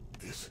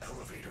 This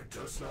elevator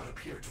does not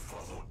appear to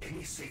follow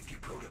any safety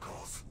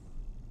protocols.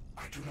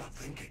 I do not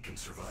think it can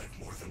survive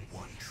more than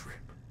one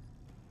trip.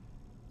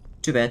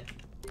 Too bad.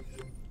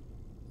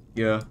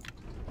 Yeah.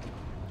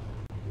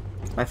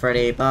 Bye,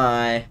 Freddy.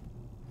 Bye.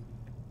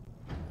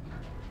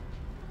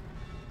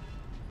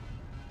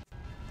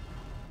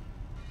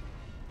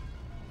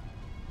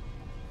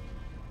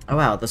 Oh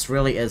wow, this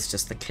really is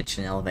just the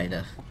kitchen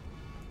elevator.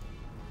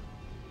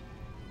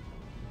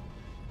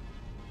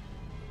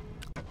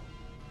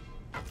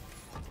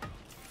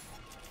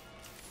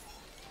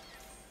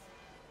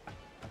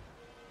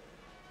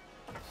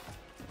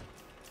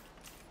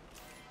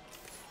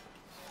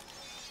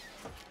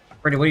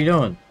 Freddy, what are you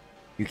doing?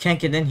 You can't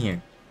get in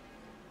here.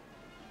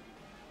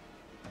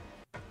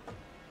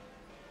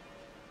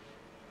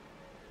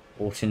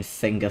 Orton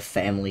Finger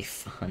Family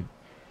Fun.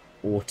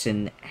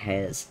 Orton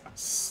has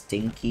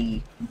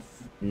stinky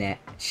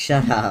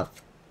Shut up.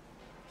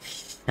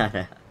 Shut up.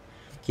 Can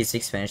you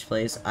speak Spanish,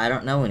 please? I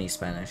don't know any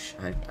Spanish.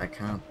 I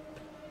can't.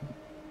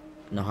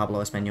 No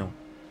hablo español.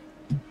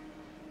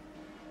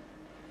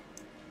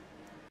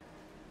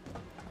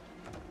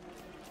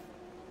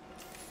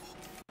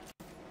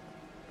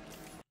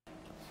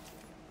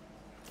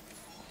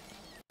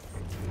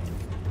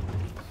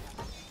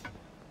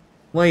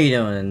 What are you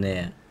doing in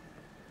there?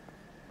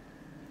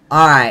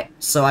 Alright,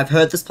 so I've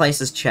heard this place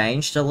has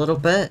changed a little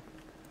bit.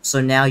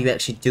 So now you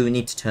actually do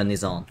need to turn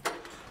these on.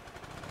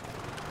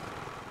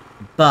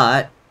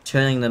 But,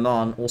 turning them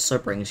on also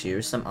brings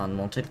you some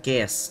unwanted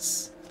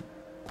guests.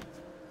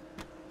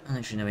 I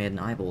actually know we had an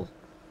eyeball.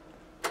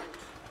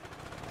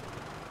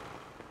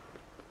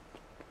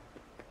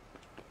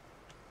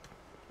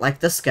 Like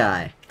this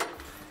guy.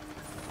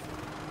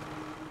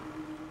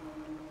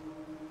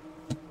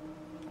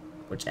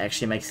 Which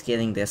actually makes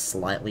getting there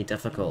slightly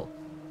difficult.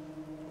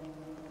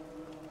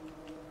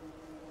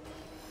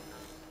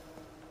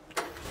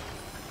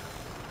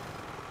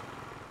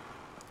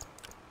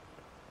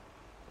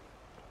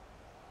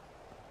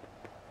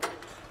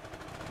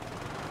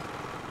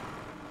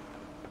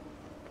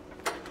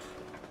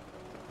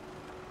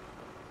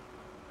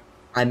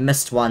 I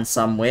missed one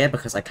somewhere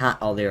because I can't-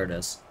 oh, there it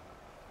is.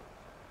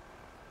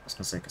 I was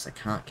gonna say, because I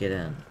can't get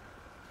in.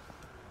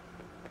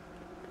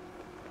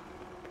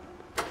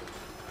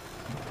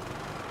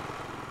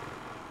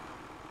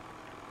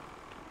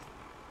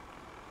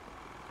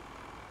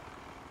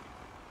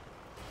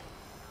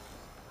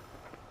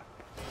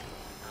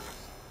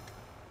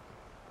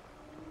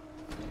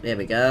 There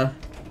we go.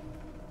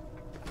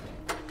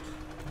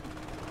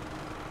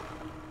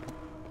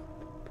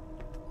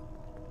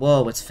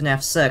 Whoa, it's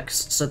FNaF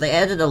 6. So they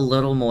added a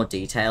little more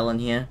detail in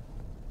here.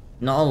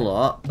 Not a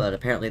lot, but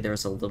apparently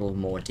there's a little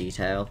more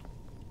detail.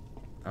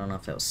 I don't know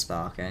if it was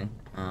sparking.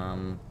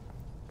 Yeah,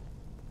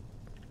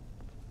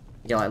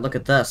 like, look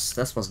at this.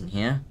 This wasn't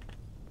here.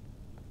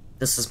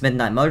 This is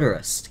Midnight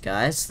Motorist,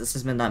 guys. This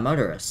is Midnight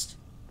Motorist.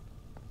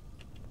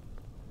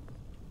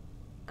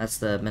 That's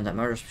the Midnight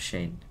Motorist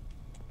machine.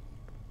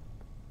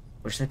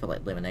 Wish they put,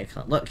 like, lemonade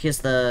color. Look, here's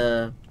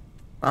the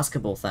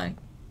basketball thing.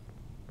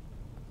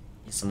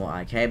 Here's some more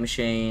arcade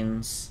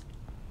machines.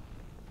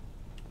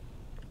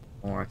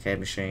 More arcade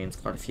machines.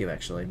 Quite a few,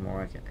 actually.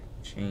 More arcade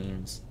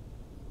machines.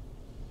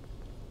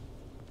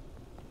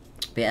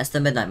 But yeah, it's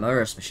the Midnight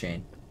Motorist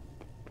machine.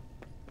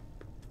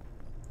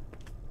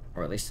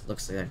 Or at least it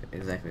looks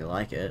exactly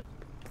like it.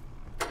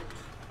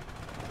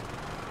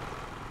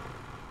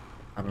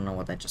 I don't know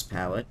what that just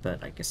powered,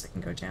 but I guess it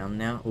can go down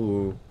now.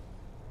 Ooh.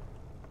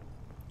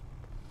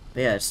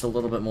 But yeah, just a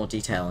little bit more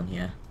detail in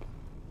here.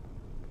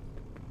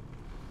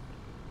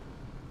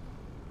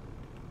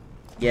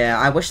 Yeah,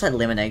 I wish that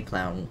Lemonade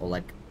Clown, or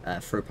like,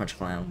 Fruit Punch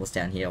Clown was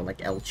down here, or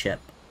like L-Chip.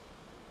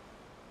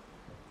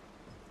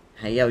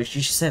 Hey, yo, you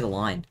should say the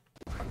line.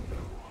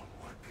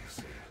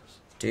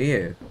 Do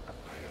you?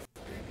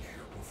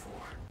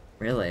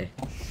 Really?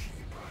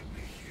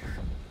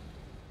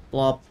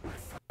 Blob.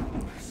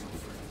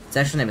 Its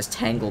actual name is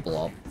Tangle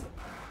Blob.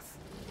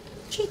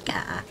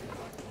 Chica!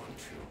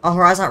 Oh,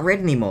 her eyes aren't red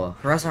anymore.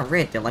 Her eyes aren't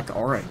red, they're like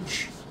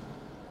orange.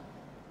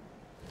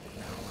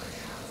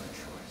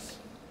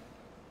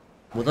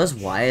 Were those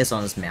wires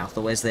on his mouth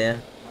always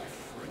there?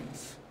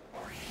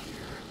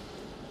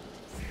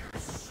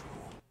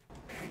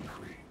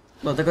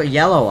 Look, they've got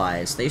yellow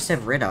eyes. They used to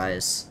have red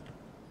eyes.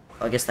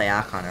 Well, I guess they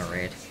are kind of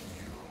red.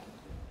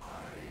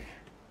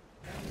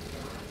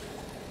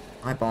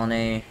 Hi,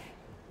 Bonnie.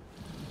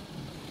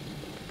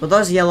 Were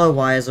those yellow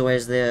wires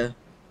always there?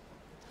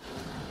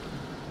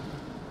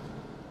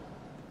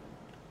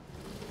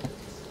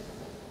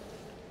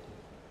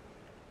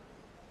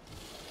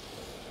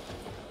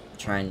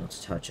 Trying not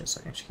to touch it so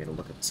I can actually get a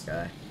look at this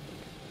guy.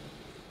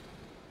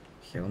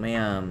 Okay, let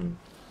me,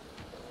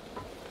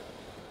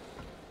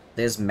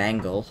 there's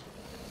Mangle.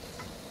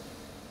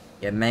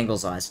 Yeah,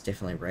 Mangle's eyes are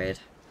definitely red.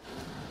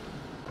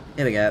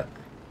 Here we go.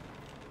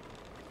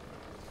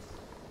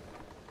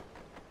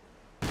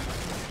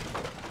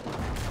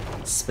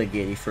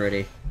 Spaghetti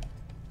Freddy.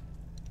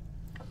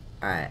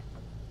 Alright.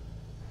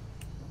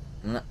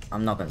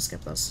 I'm not gonna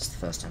skip this. It's the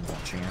first time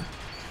watching it.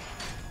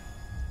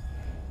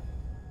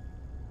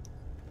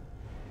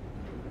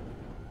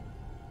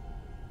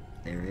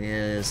 There he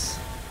is.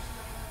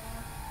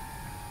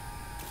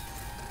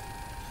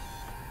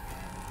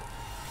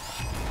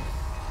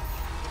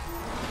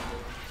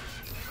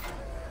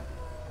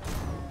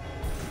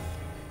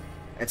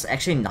 It's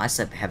actually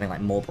nicer having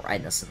like more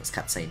brightness in this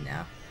cutscene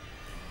now.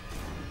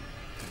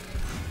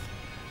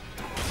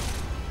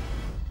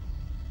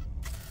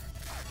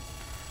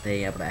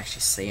 Being able to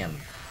actually see him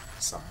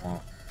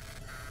somewhat.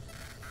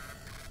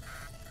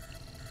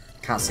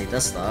 Can't see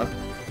this though.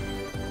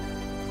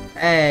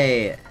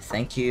 Hey,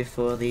 thank you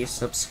for the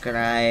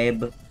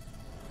subscribe,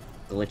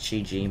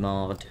 Glitchy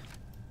Gmod.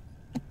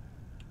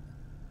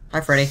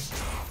 Hi, Freddy.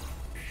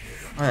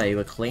 Oh, you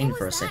were clean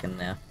for a second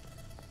there.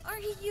 Are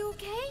you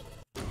okay?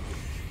 He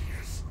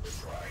is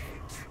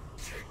trying to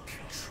take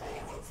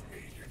control of me.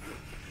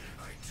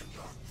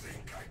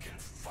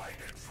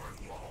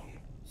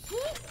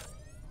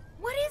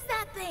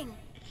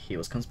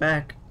 Heels comes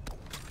back.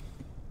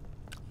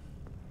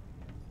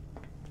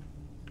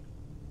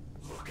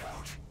 Look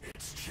out.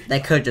 It's Chica. They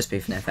could just be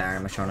FNaF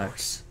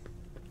animatronics.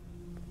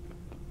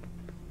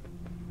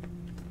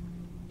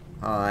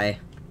 Hi.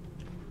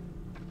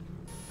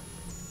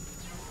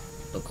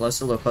 Look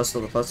closer, look closer,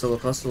 look closer,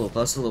 look closer, look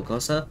closer, look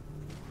closer.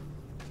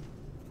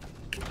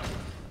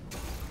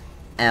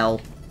 L.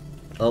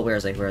 Oh, where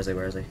is he? Where is he?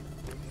 Where is he?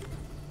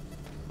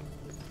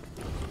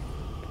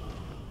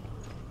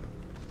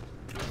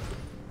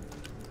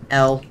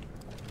 L.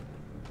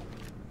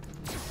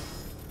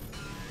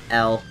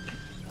 L.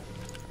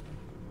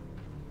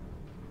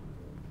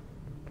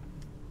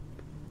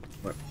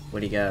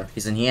 Where'd he go?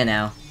 He's in here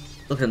now.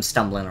 Look at him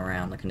stumbling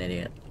around like an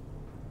idiot.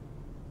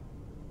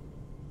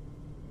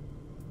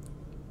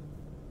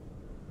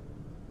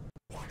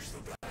 Watch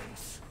the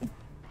banks.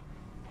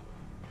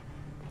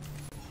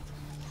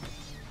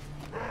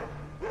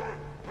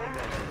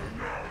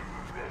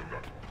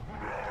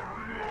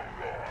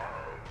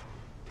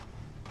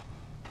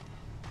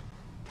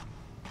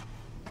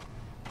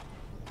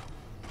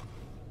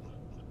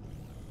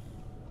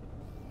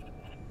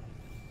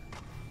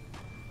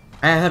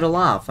 I heard a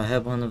laugh. I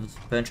heard one of the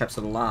burn traps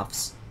of the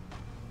laughs.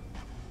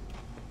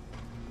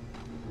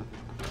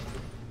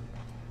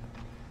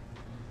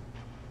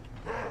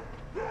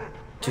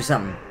 Do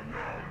something.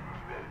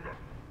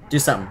 Do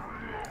something.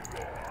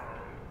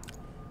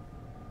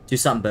 Do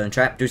something, burn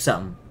trap. Do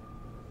something.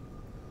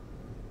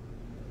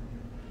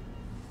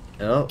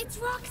 Oh. It's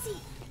Roxy!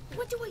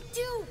 What do I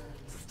do?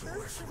 The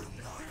doors will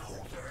not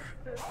hold her.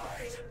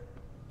 Hide.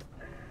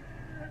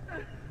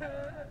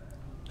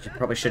 You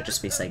probably should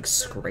just be saying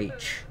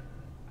Screech.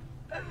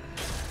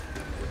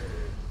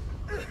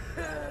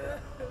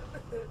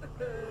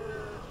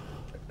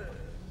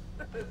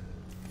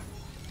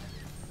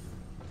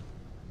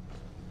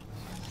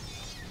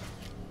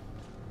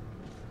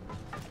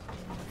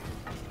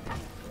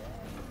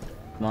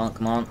 Come on,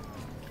 come on.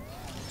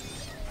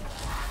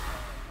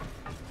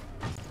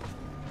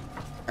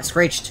 I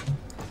screeched.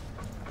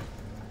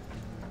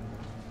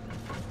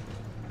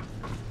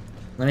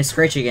 Let me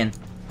screech again.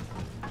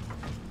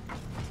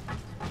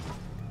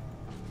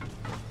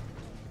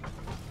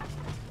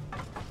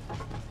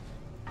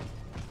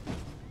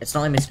 It's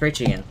not letting me screech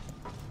again.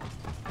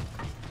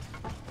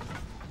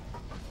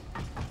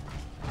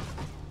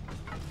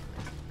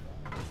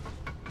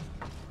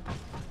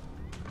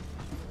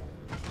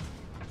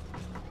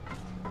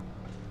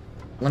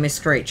 Let me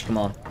screech, come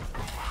on.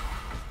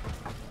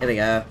 Here we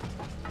go.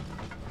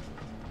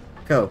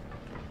 Cool.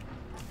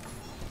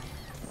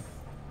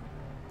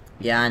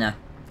 Yeah, I know.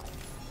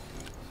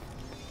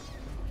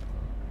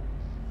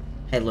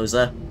 Hey,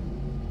 loser.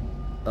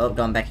 Oh,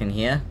 going back in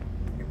here.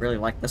 You really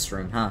like this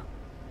room, huh?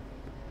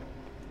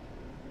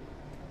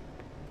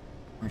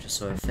 I just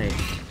saw a feet.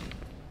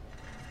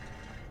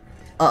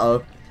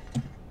 Uh-oh.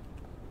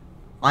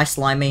 Hi,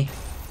 Slimy.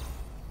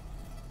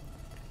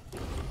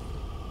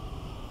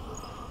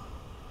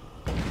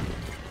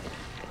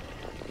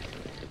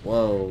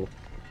 Whoa.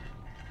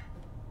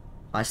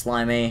 Hi,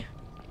 Slimy.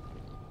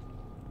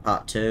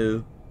 Part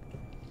 2.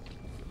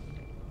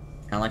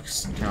 Kinda like...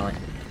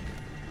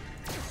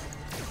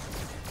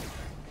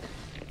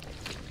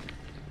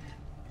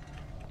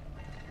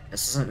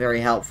 This isn't very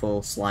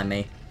helpful,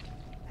 Slimy.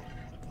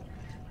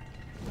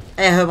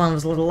 Hey, I heard one of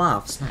those little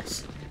laughs.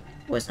 Nice.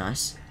 Always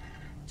nice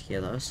to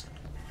hear those.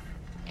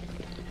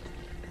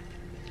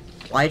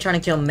 Why are you trying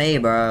to kill me,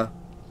 bro?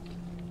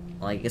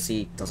 Well, I guess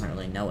he doesn't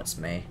really know it's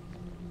me.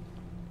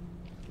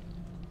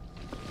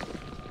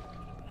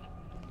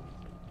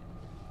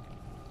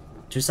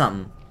 Do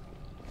something.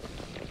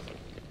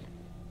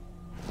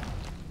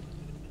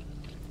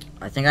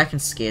 I think I can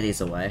scare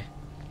these away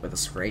with a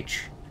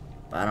screech,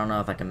 but I don't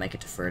know if I can make it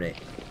to Freddy.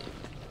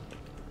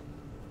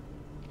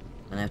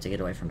 I'm gonna have to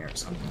get away from here at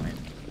some point.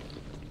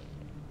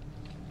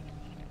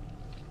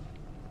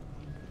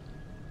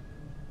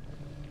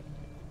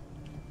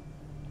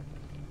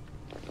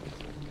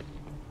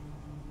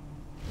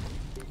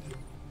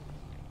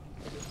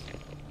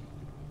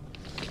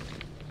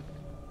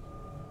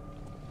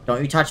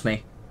 Don't you touch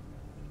me.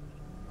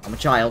 I'm a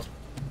child.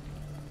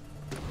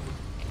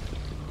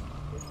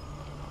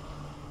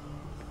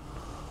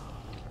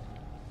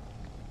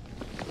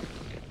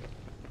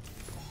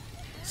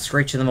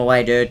 Screeching them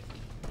away, dude.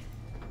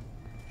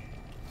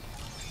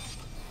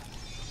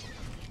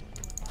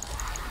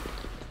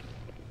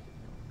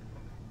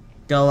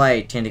 Go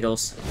away,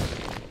 tentacles.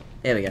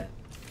 There we go.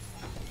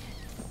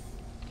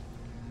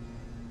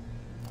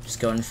 Just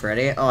go in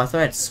Freddy. Oh, I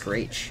thought I'd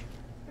screech.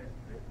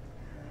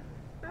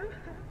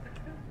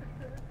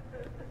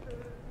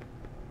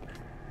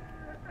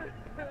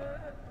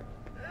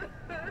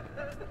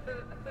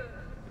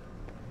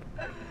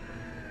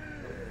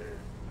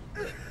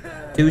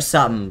 Do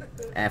something,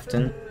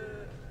 Afton.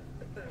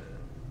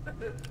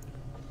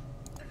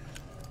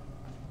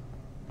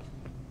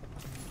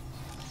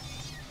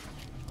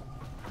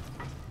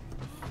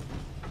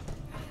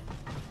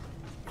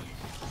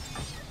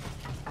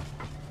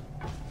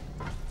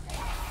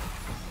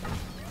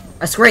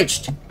 I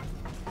screeched!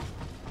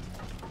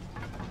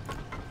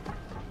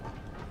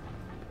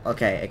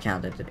 Okay, it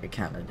counted, it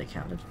counted, it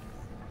counted.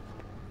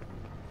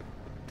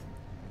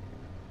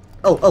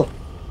 Oh, oh!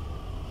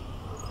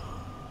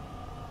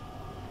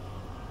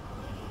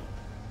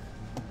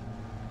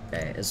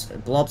 Okay,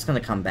 Blob's gonna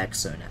come back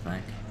soon, I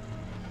think.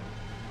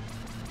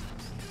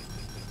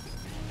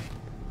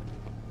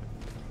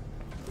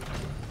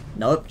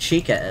 Nope,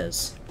 Chica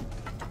is.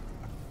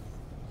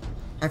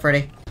 Hi,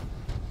 Freddy.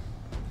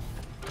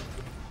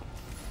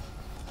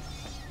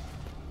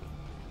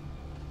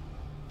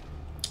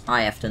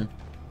 Hi, Afton.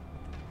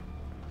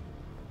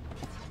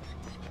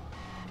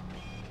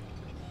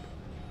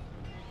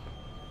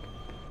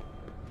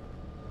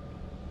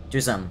 Do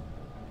something.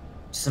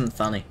 Something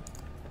funny.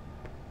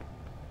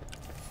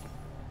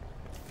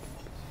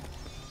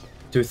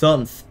 Do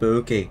something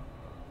spooky.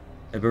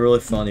 It'd be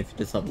really funny if you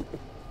did something.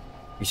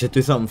 You should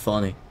do something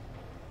funny.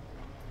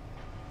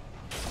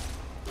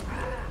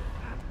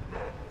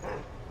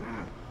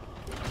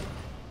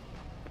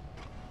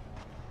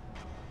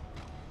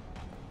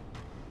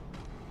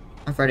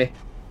 Hi, Freddy.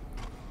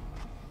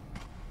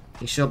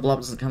 You sure Blob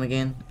doesn't come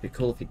again? It'd be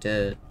cool if he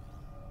did.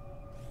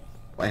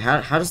 Wait,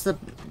 how does the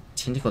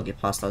tentacle get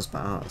past those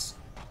bars?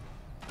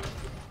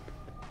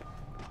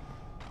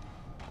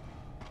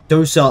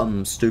 Do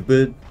something,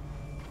 stupid.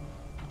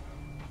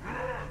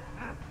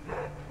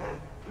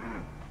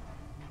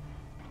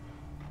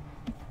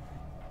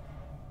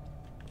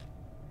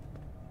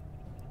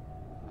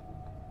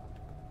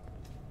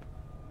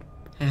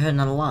 I heard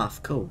another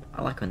laugh. Cool.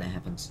 I like when that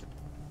happens.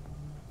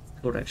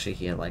 Cool to actually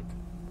hear, like,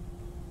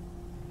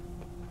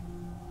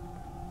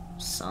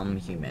 some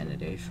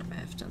humanity from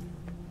Afton.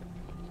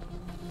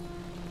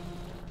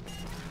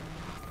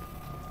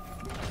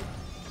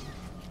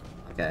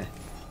 Okay.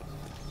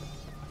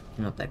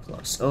 Not that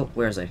close. Oh,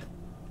 where is he?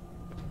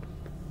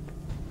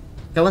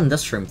 Go in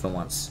this room for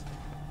once.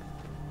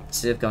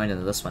 Instead of going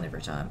into this one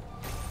every time.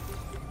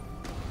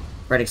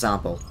 Great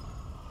example.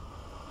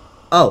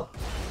 Oh!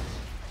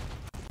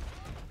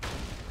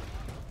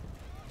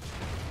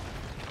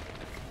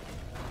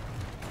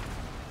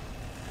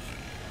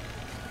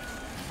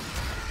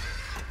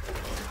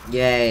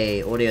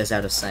 Yay! Audio's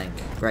out of sync.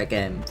 Great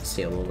game,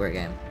 Steel. Great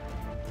game.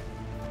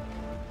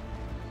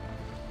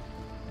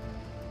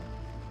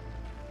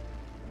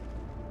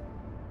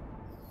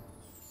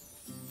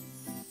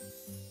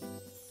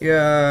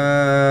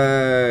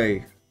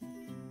 Yay!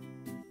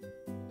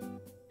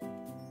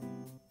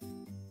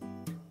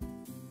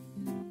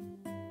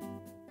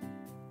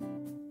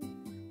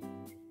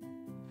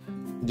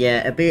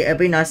 Yeah, it'd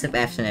be nice if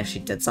Afton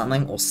actually did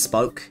something or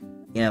spoke.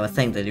 You know, a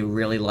thing that he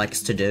really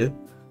likes to do.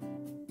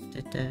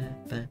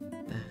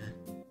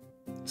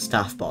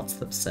 Staff bots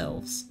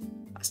themselves.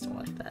 I still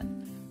like that.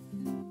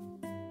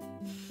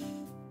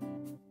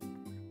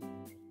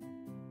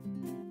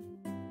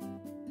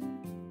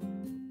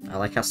 I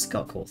like how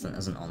Scott Cawthon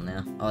isn't on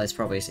there. Oh, he's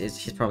probably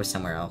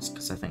somewhere else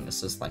because I think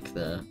this is like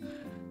the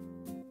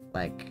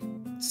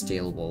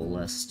steel wall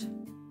list.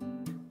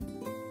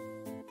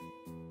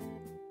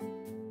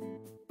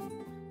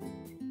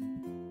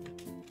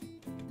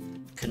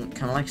 Can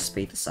I like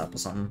speed this up or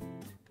something?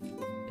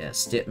 Yeah,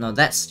 no,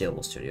 that's Steel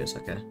Wall Studios.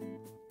 Okay.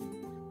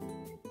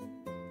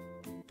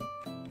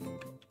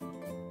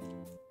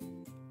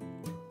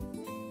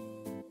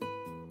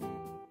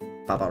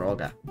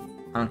 Barbaroga.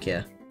 I don't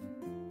care.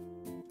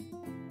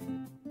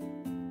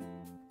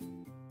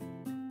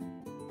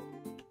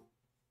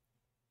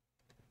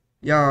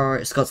 Yo,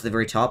 it's got to the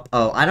very top.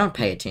 Oh, I don't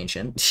pay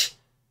attention.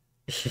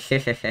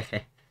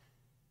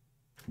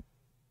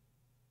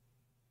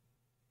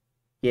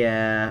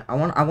 Yeah,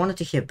 I wanted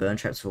to hear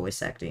Burntrap's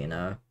voice actor, you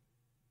know.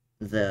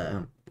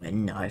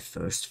 When I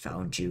first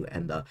found you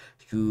and the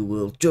you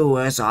will do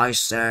as I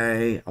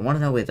say. I want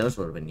to know where those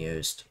would have been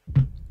used.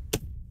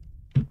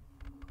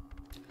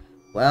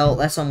 Well,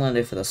 that's what I'm going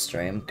to do for the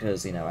stream,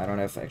 because, you know, I don't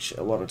have actually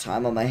a lot of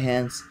time on my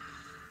hands.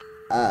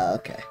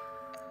 Okay.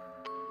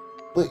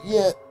 But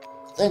yeah,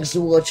 thanks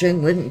for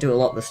watching. We didn't do a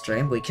lot this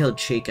stream. We killed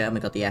Chica, and we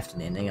got the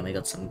afternoon ending, and we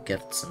got some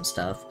gifts and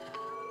stuff.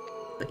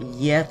 But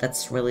yeah,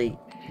 that's really,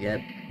 yeah,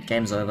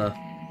 game's over.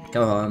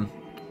 Go home.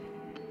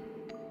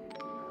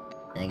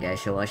 Thank you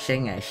guys for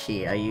watching. I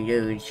see all you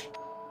dudes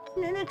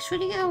in the next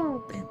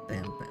video.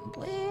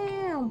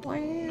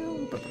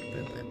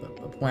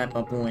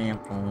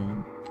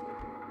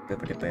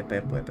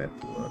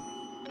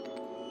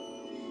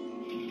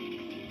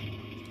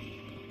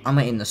 I'm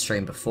gonna end the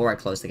stream before I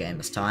close the game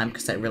this time,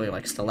 because that really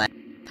likes to lag.